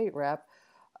was a state rep,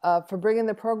 for bringing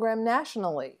the program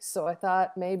nationally. So I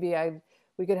thought maybe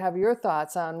we could have your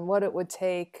thoughts on what it would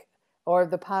take or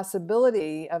the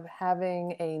possibility of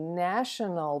having a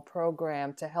national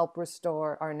program to help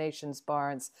restore our nation's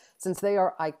barns, since they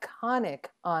are iconic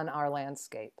on our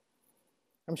landscape.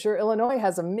 I'm sure Illinois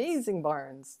has amazing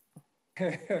barns.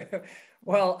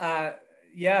 Well,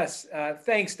 yes,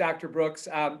 thanks, Dr. Brooks.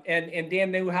 And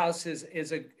Dan Newhouse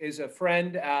is a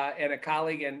friend and a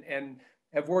colleague, and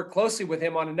have worked closely with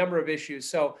him on a number of issues.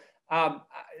 So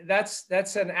that's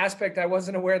an aspect I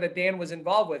wasn't aware that Dan was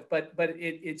involved with, but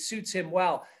it suits him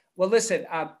well. Well, listen,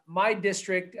 my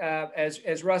district,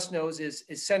 as Russ knows, is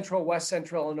central, west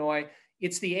central Illinois.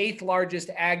 It's the 8th largest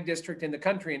ag district in the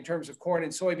country in terms of corn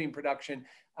and soybean production.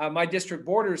 My district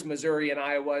borders Missouri and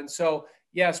Iowa. And so,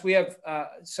 yes, we have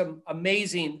some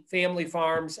amazing family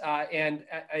farms and,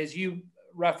 as you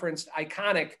referenced,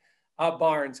 iconic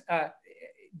barns.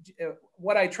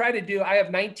 What I try to do, I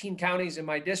have 19 counties in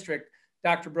my district,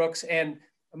 Dr. Brooks, and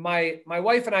my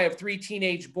wife and I have 3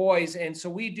 teenage boys. And so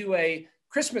we do a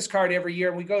Christmas card every year,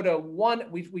 and we go to one,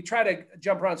 we try to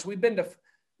jump around. So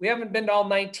we haven't been to all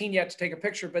 19 yet to take a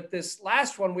picture, but this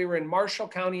last one, we were in Marshall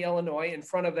County, Illinois, in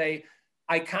front of a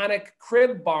iconic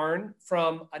crib barn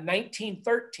from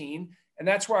 1913. And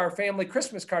that's where our family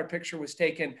Christmas card picture was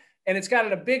taken. And it's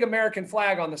got a big American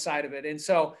flag on the side of it. And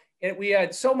so we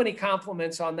had so many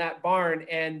compliments on that barn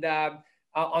and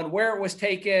on where it was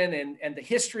taken and the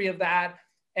history of that.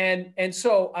 And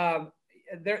so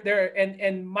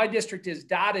and my district is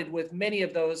dotted with many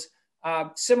of those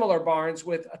similar barns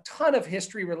with a ton of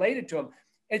history related to them.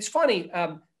 It's funny,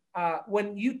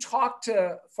 when you talk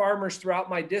to farmers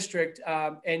throughout my district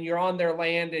and you're on their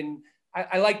land, and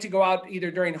I like to go out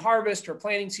either during harvest or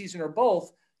planting season or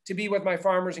both to be with my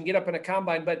farmers and get up in a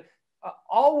combine, but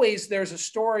always there's a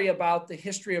story about the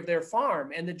history of their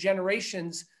farm and the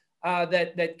generations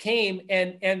that came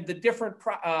and the different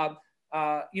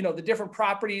the different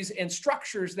properties and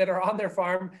structures that are on their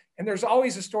farm. And there's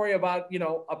always a story about,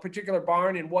 a particular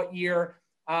barn and what year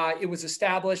it was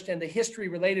established and the history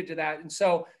related to that. And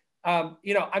so,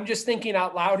 I'm just thinking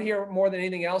out loud here more than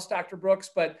anything else, Dr.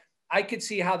 Brooks, but I could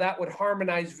see how that would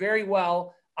harmonize very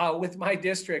well with my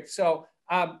district. So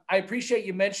I appreciate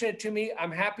you mentioning it to me.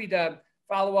 I'm happy to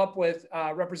follow up with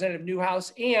Representative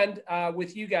Newhouse and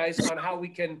with you guys on how we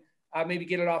can maybe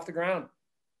get it off the ground.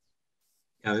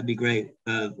 Yeah, that'd be great.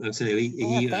 I'd say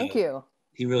thank you.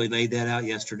 He really laid that out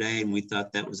yesterday, and we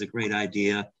thought that was a great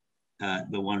idea,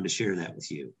 but wanted to share that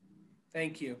with you.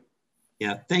 Thank you.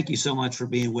 Yeah, thank you so much for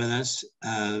being with us.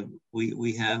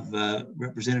 We have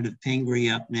Representative Pingree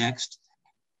up next,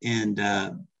 and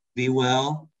be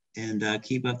well and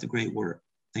keep up the great work.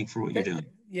 Thanks for what you're doing.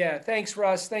 Yeah, thanks,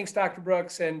 Russ. Thanks, Dr.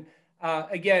 Brooks. And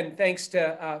again, thanks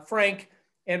to Frank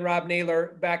and Rob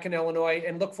Naylor back in Illinois,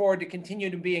 and look forward to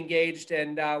continuing to be engaged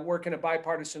and work in a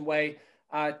bipartisan way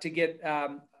to get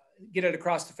it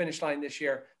across the finish line this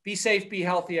year. Be safe, be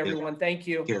healthy, everyone. Thank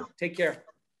you. Take care.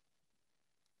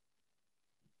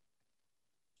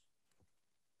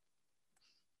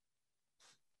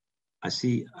 I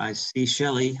see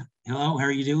Chellie. Hello, how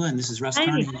are you doing? This is Russ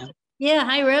Carnahan. Yeah,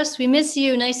 hi Russ. We miss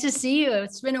you. Nice to see you.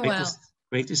 It's been a while.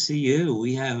 Great to see you.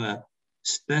 We have a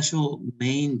special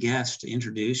main guest to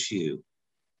introduce you.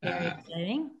 Very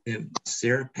exciting.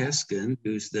 Sarah Peskin,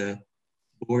 who's the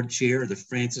board chair of the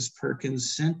Francis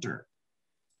Perkins Center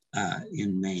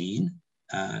in Maine.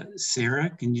 Sarah,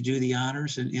 can you do the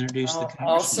honors and introduce the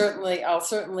congressman? I'll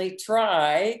certainly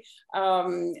try.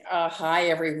 Hi,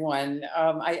 everyone.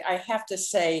 I have to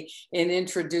say, in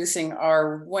introducing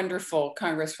our wonderful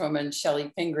Congresswoman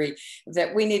Chellie Pingree,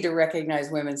 that we need to recognize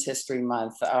Women's History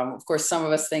Month. Of course, some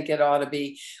of us think it ought to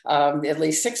be at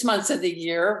least 6 months of the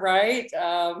year, right?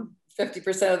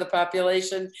 50% of the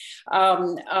population.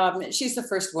 She's the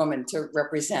first woman to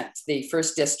represent the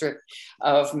 1st District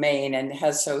of Maine and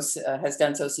has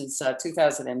done so since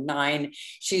 2009.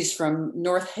 She's from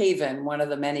North Haven, one of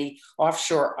the many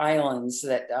offshore islands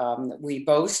that we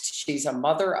boast. She's a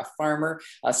mother, a farmer,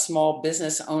 a small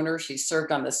business owner. She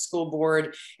served on the school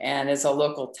board and is a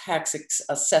local tax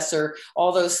assessor,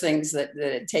 all those things that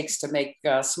it takes to make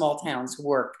small towns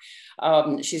work.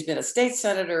 She's been a state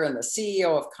senator and the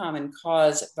CEO of Common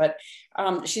Cause, but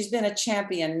she's been a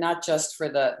champion not just for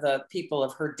the people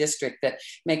of her district that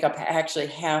make up actually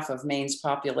half of Maine's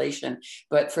population,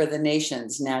 but for the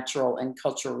nation's natural and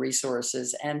cultural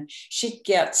resources. And she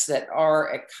gets that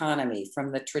our economy,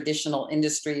 from the traditional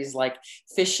industries like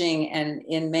fishing and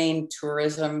in Maine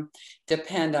tourism,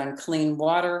 depend on clean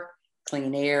water,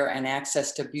 clean air, and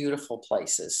access to beautiful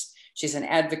places. She's an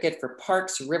advocate for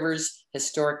parks, rivers,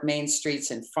 historic main streets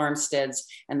and farmsteads,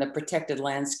 and the protected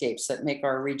landscapes that make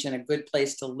our region a good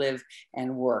place to live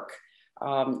and work.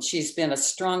 She's been a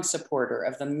strong supporter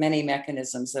of the many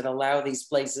mechanisms that allow these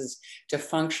places to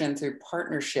function through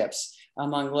partnerships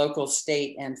among local,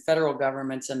 state, and federal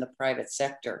governments and the private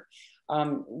sector.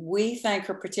 We thank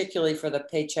her particularly for the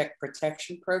Paycheck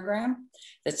Protection Program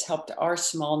that's helped our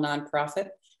small nonprofit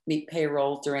meet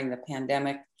payroll during the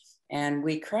pandemic. And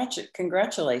we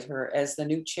congratulate her as the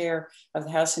new chair of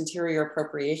the House Interior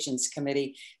Appropriations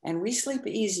Committee. And we sleep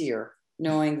easier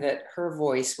knowing that her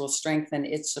voice will strengthen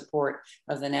its support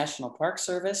of the National Park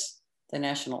Service, the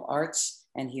National Arts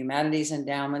and Humanities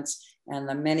Endowments, and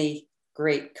the many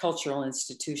great cultural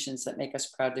institutions that make us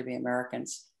proud to be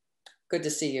Americans. Good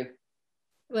to see you.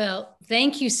 Well,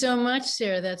 thank you so much,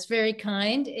 Sarah. That's very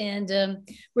kind. And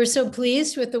we're so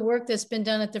pleased with the work that's been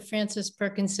done at the Francis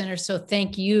Perkins Center. So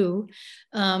thank you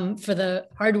for the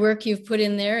hard work you've put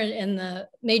in there and the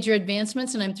major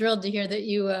advancements. And I'm thrilled to hear that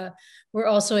you were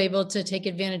also able to take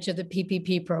advantage of the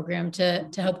PPP program to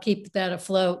help keep that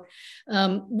afloat.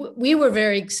 We were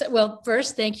very excited. Well,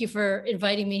 first, thank you for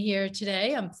inviting me here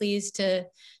today. I'm pleased to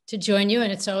join you.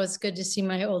 And it's always good to see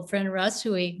my old friend Russ,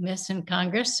 who we miss in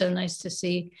Congress. So nice to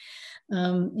see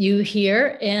you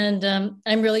here. And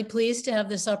I'm really pleased to have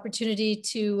this opportunity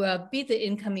to be the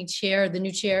incoming chair, the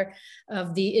new chair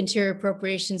of the Interior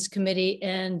Appropriations Committee,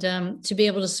 and to be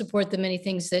able to support the many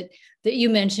things that you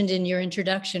mentioned in your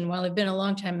introduction. While I've been a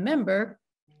longtime member,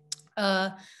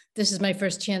 this is my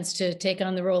first chance to take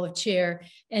on the role of chair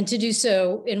and to do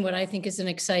so in what I think is an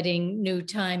exciting new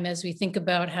time as we think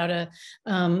about how to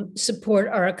support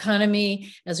our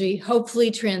economy, as we hopefully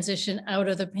transition out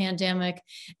of the pandemic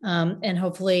and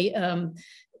hopefully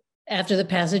after the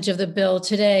passage of the bill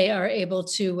today, are able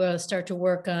to start to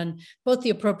work on both the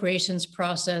appropriations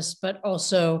process, but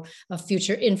also a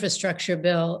future infrastructure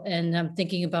bill, and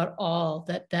thinking about all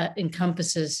that that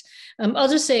encompasses. I'll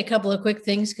just say a couple of quick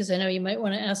things because I know you might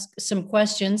want to ask some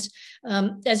questions.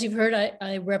 As you've heard,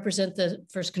 I represent the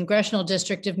 1st Congressional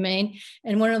District of Maine,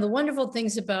 and one of the wonderful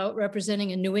things about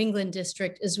representing a New England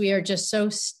district is we are just so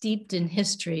steeped in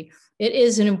history. It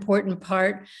is an important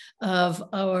part of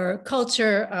our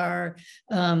culture, our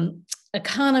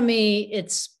economy.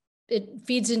 It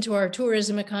feeds into our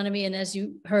tourism economy. And as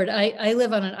you heard, I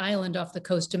live on an island off the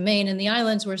coast of Maine, and the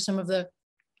islands were some of the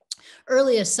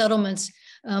earliest settlements.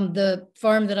 The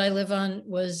farm that I live on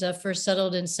was first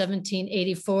settled in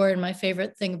 1784. And my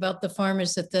favorite thing about the farm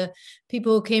is that the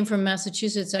people who came from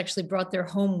Massachusetts actually brought their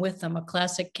home with them, a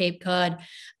classic Cape Cod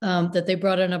that they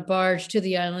brought on a barge to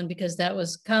the island because that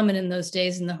was common in those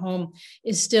days. And the home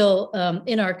is still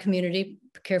in our community,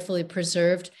 carefully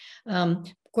preserved.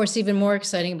 Of course, even more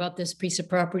exciting about this piece of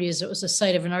property is it was a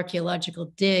site of an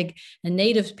archaeological dig, and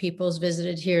native peoples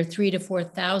visited here 3,000 to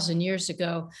 4,000 years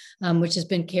ago, which has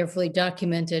been carefully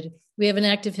documented. We have an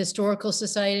active historical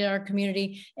society in our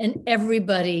community, and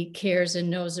everybody cares and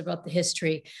knows about the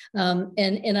history.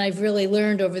 And I've really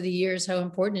learned over the years how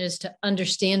important it is to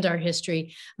understand our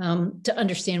history, to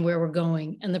understand where we're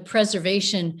going, and the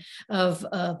preservation of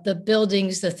the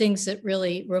buildings, the things that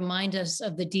really remind us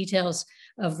of the details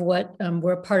of what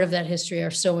were part of that history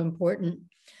are so important.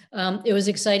 It was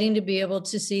exciting to be able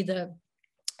to see the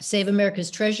Save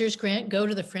America's Treasures grant go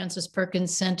to the Frances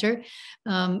Perkins Center,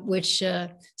 which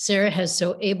Sarah has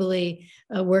so ably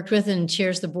worked with and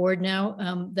chairs the board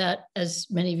now. That, as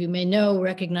many of you may know,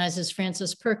 recognizes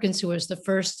Frances Perkins, who was the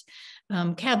first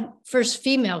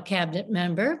female cabinet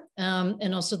member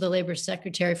and also the labor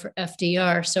secretary for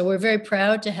FDR. So we're very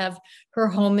proud to have her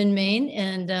home in Maine,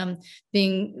 and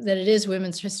being that it is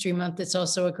Women's History Month, it's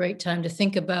also a great time to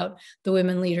think about the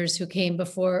women leaders who came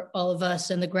before all of us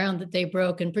and the ground that they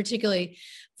broke, and particularly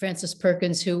Frances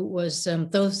Perkins, who was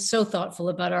so thoughtful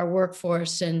about our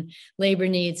workforce and labor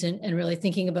needs, and really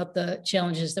thinking about the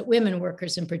challenges that women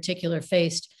workers in particular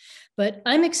faced. But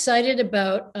I'm excited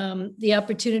about the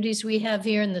opportunities we have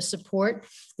here and the support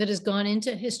that has gone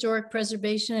into historic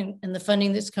preservation and the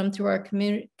funding that's come through our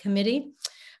committee.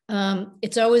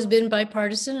 It's always been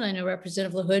bipartisan. I know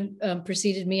Representative LaHood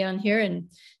preceded me on here, and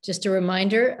just a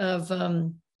reminder of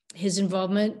his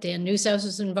involvement, Dan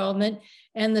Newshouse's involvement,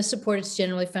 and the support it's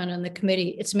generally found on the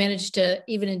committee. It's managed to,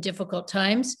 even in difficult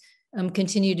times,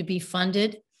 continue to be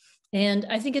funded. And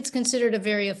I think it's considered a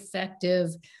very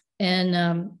effective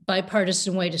and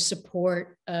bipartisan way to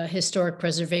support historic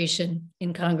preservation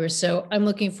in Congress. So I'm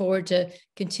looking forward to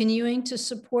continuing to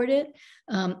support it.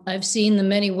 I've seen the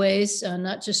many ways,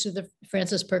 not just through the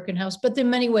Frances Perkins House, but there are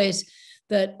many ways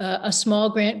that a small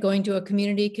grant going to a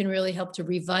community can really help to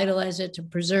revitalize it, to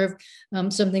preserve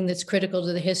something that's critical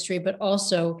to the history, but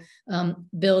also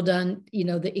build on,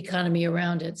 the economy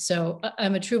around it. So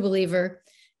I'm a true believer,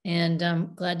 and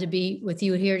I'm glad to be with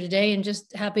you here today, and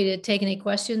just happy to take any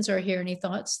questions or hear any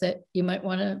thoughts that you might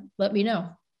want to let me know.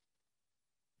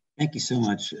 Thank you so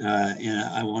much. And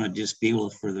I want to just be able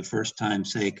to, for the first time,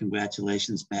 say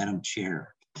congratulations, Madam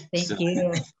Chair. Thank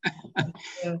you. Thank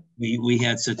you. We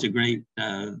had such a great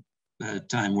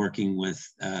time working with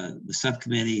the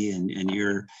subcommittee and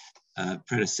your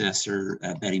predecessor,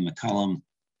 Betty McCollum.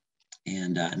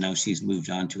 And I know she's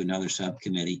moved on to another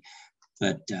subcommittee,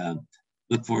 but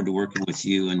look forward to working with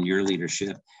you and your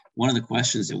leadership. One of the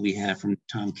questions that we have from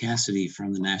Tom Cassidy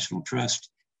from the National Trust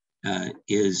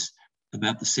is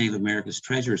about the Save America's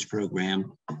Treasures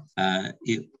program. A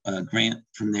grant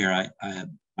from there, I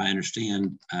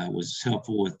understand, was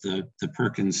helpful with the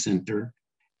Perkins Center,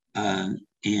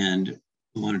 and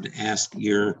wanted to ask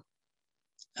your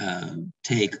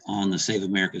take on the Save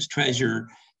America's Treasure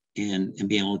and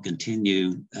being able to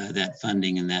continue that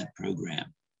funding in that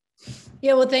program.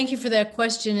 Yeah, well, thank you for that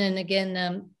question. And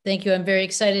again, thank you. I'm very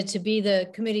excited to be the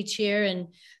committee chair and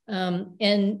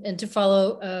to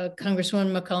follow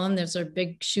Congresswoman McCollum. There's our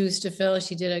big shoes to fill.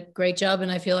 She did a great job,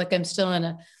 and I feel like I'm still on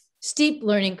a steep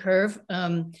learning curve.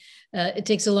 It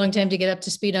takes a long time to get up to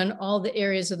speed on all the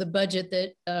areas of the budget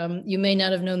that you may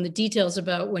not have known the details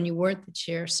about when you weren't the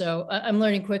chair. So I'm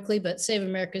learning quickly, but Save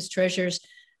America's Treasures,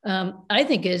 I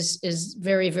think is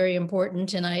very, very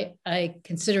important. And I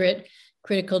consider it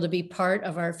critical to be part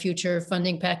of our future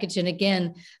funding package. And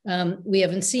again, we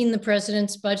haven't seen the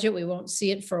president's budget. We won't see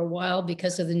it for a while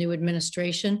because of the new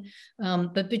administration.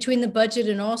 But between the budget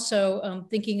and also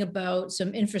thinking about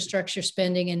some infrastructure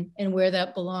spending and where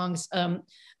that belongs,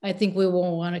 I think we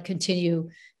will want to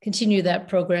continue that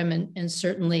program and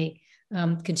certainly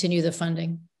continue the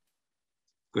funding.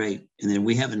 Great. And then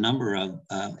we have a number of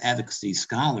advocacy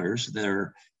scholars that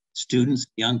are students,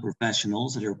 young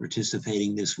professionals that are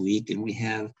participating this week. And we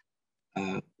have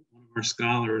one of our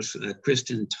scholars,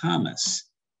 Kristen Thomas,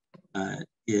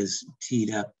 is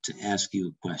teed up to ask you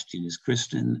a question. Is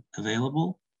Kristen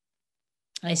available?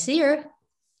 I see her.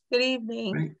 Good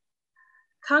evening. Great.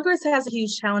 Congress has a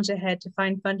huge challenge ahead to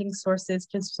find funding sources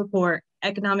to support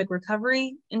economic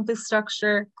recovery,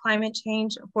 infrastructure, climate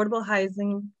change, affordable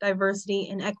housing, diversity,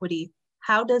 and equity.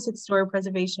 How does historic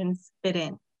preservation fit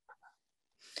in?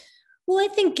 Well,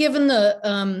 I think given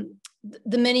the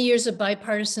many years of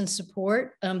bipartisan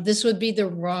support, this would be the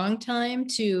wrong time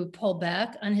to pull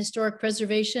back on historic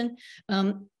preservation.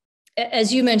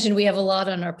 As you mentioned, we have a lot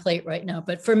on our plate right now,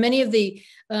 but for many of the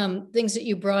things that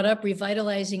you brought up,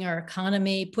 revitalizing our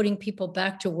economy, putting people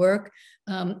back to work,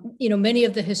 many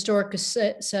of the historic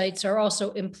sites are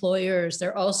also employers.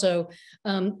 They're also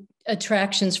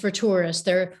attractions for tourists.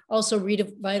 They're also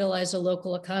revitalize a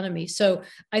local economy. So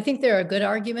I think there are good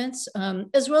arguments,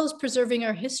 as well as preserving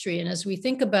our history. And as we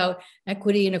think about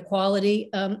equity and equality,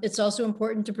 it's also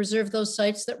important to preserve those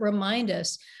sites that remind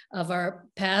us of our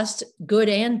past, good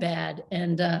and bad.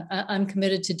 And I'm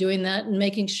committed to doing that and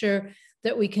making sure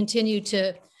that we continue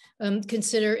to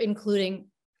consider including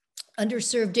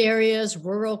underserved areas,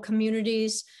 rural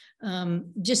communities,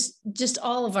 just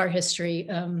all of our history.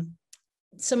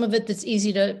 Some of it that's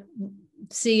easy to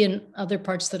see and other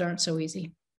parts that aren't so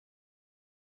easy.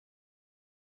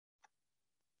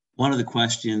 One of the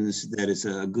questions that is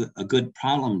a good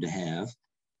problem to have,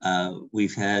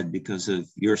 we've had because of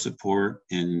your support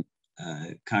and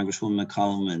Congresswoman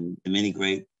McCollum and the many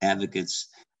great advocates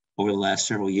over the last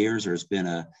several years, there's been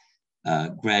a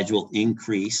gradual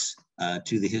increase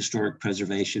to the Historic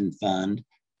Preservation Fund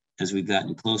as we've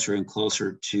gotten closer and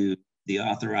closer to the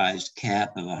authorized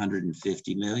cap of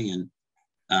 150 million.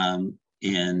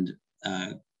 And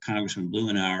Congressman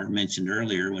Blumenauer mentioned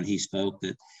earlier when he spoke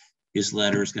that his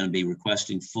letter is going to be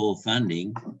requesting full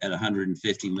funding at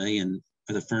 150 million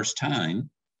for the first time.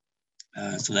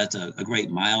 So that's a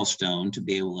great milestone to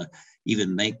be able to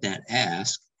even make that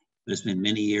ask. But it's been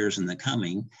many years in the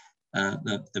coming.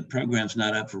 The program's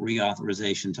not up for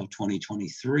reauthorization until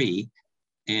 2023.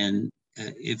 And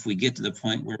if we get to the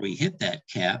point where we hit that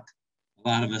cap, a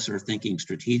lot of us are thinking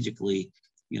strategically,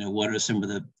 what are some of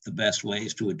the best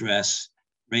ways to address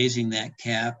raising that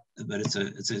cap? But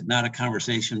it's not a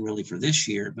conversation really for this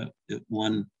year, but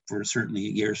one for certainly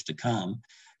years to come.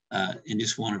 And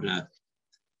just wanted to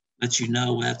let you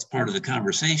know that's part of the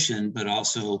conversation, but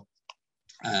also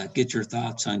get your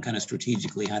thoughts on kind of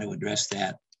strategically how to address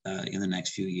that in the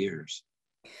next few years.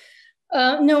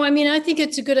 No, I mean, I think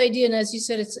it's a good idea. And as you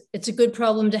said, it's a good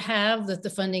problem to have that the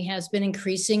funding has been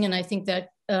increasing. And I think that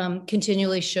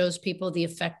continually shows people the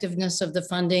effectiveness of the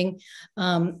funding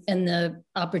and the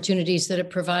opportunities that it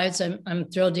provides. I'm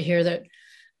thrilled to hear that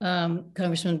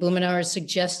Congressman Blumenauer is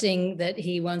suggesting that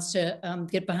he wants to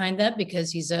get behind that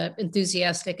because he's an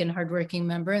enthusiastic and hardworking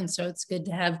member. And so it's good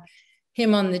to have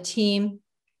him on the team.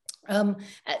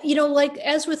 Like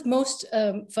as with most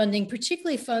funding,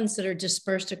 particularly funds that are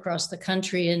dispersed across the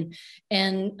country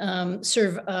and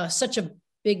serve such a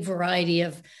big variety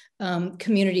of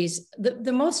communities,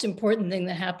 the most important thing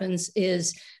that happens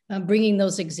is bringing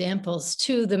those examples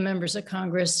to the members of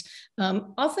Congress,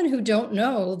 often who don't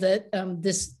know that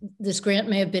this grant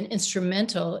may have been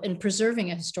instrumental in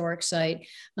preserving a historic site,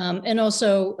 and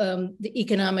also the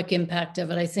economic impact of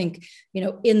it. I think,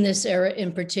 in this era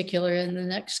in particular, in the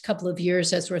next couple of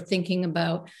years, as we're thinking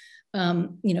about,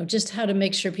 just how to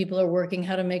make sure people are working,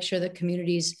 how to make sure that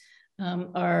communities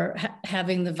are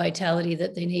having the vitality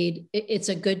that they need, it's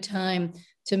a good time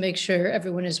to make sure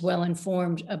everyone is well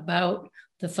informed about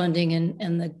the funding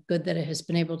and the good that it has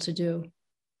been able to do.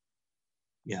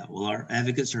 Yeah, well, our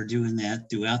advocates are doing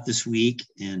that throughout this week.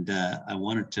 And I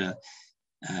wanted to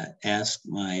ask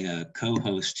my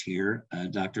co-host here,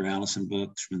 Dr. Allyson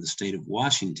Brooks from the state of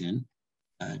Washington,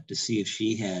 to see if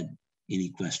she had any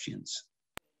questions.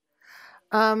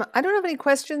 I don't have any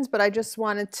questions, but I just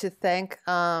wanted to thank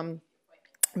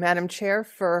Madam Chair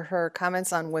for her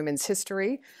comments on women's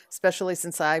history, especially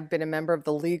since I've been a member of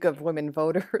the League of Women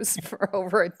Voters for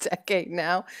over a decade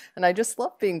now, and I just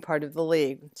love being part of the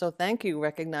League. So thank you,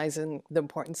 recognizing the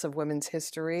importance of women's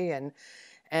history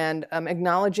and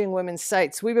acknowledging women's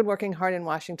sites. We've been working hard in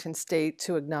Washington State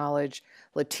to acknowledge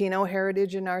Latino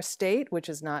heritage in our state, which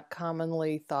is not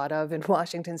commonly thought of in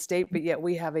Washington State, but yet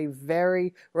we have a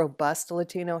very robust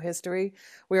Latino history.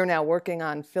 We are now working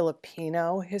on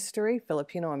Filipino history,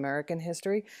 Filipino-American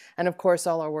history, and of course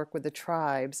all our work with the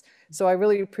tribes. So I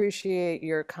really appreciate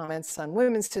your comments on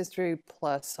women's history,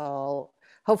 plus all,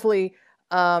 hopefully,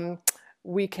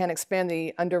 we can expand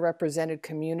the underrepresented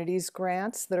communities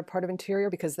grants that are part of Interior,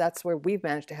 because that's where we've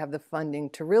managed to have the funding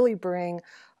to really bring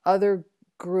other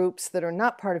groups that are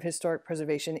not part of historic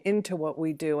preservation into what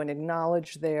we do and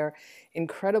acknowledge their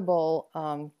incredible,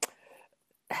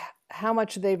 how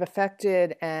much they've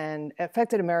affected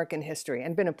American history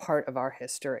and been a part of our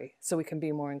history, so we can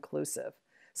be more inclusive.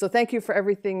 So thank you for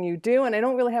everything you do. And I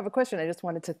don't really have a question. I just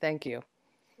wanted to thank you.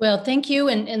 Well, thank you.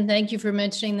 And thank you for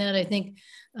mentioning that. I think,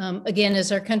 again,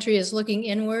 as our country is looking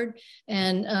inward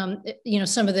and,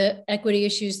 some of the equity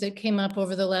issues that came up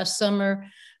over the last summer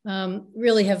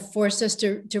really have forced us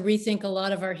to rethink a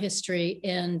lot of our history.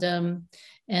 And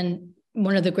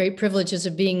one of the great privileges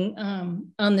of being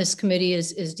on this committee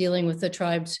is dealing with the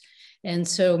tribes. And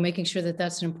so making sure that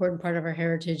that's an important part of our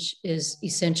heritage is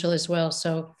essential as well.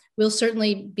 So we'll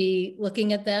certainly be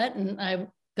looking at that. And I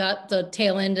got the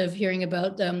tail end of hearing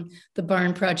about the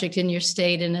barn project in your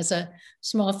state. And as a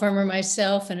small farmer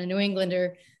myself and a New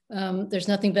Englander, there's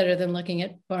nothing better than looking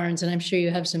at barns. And I'm sure you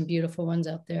have some beautiful ones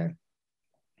out there.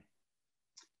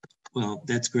 Well,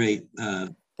 that's great.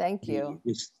 Thank you.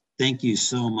 Thank you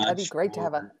so much. That'd be great to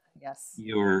have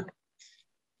your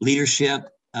leadership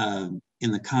in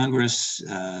the Congress,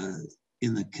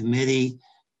 in the committee.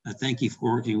 Thank you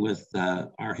for working with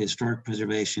our historic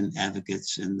preservation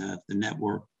advocates and the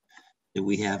network that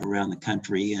we have around the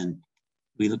country. And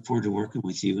we look forward to working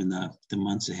with you in the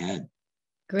months ahead.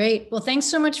 Great. Well, thanks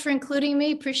so much for including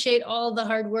me. Appreciate all the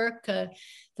hard work that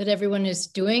everyone is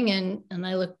doing. And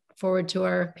I look forward to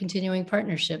our continuing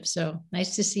partnership. So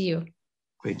nice to see you.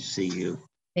 Great to see you.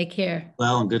 Take care.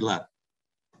 Well, and good luck.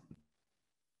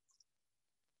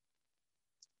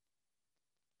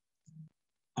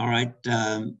 All right,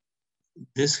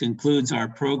 this concludes our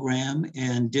program,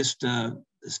 and just a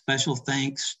special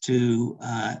thanks to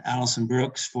Allyson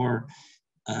Brooks for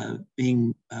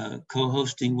being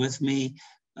co-hosting with me.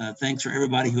 Thanks for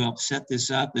everybody who helped set this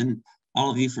up, and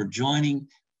all of you for joining.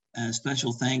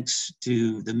 Special thanks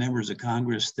to the members of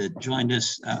Congress that joined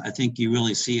us. I think you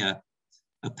really see a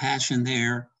passion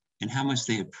there and how much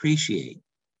they appreciate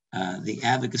the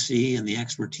advocacy and the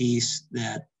expertise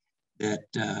that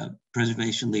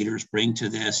preservation leaders bring to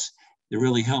this. That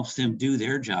really helps them do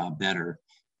their job better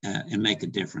and make a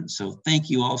difference. So thank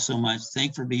you all so much.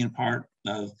 Thanks for being part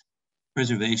of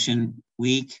Preservation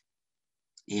Week,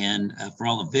 and for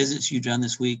all the visits you've done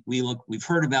this week. We've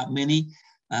heard about many,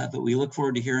 but we look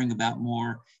forward to hearing about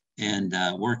more and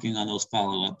working on those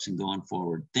follow-ups and going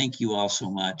forward. Thank you all so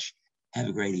much. Have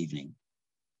a great evening.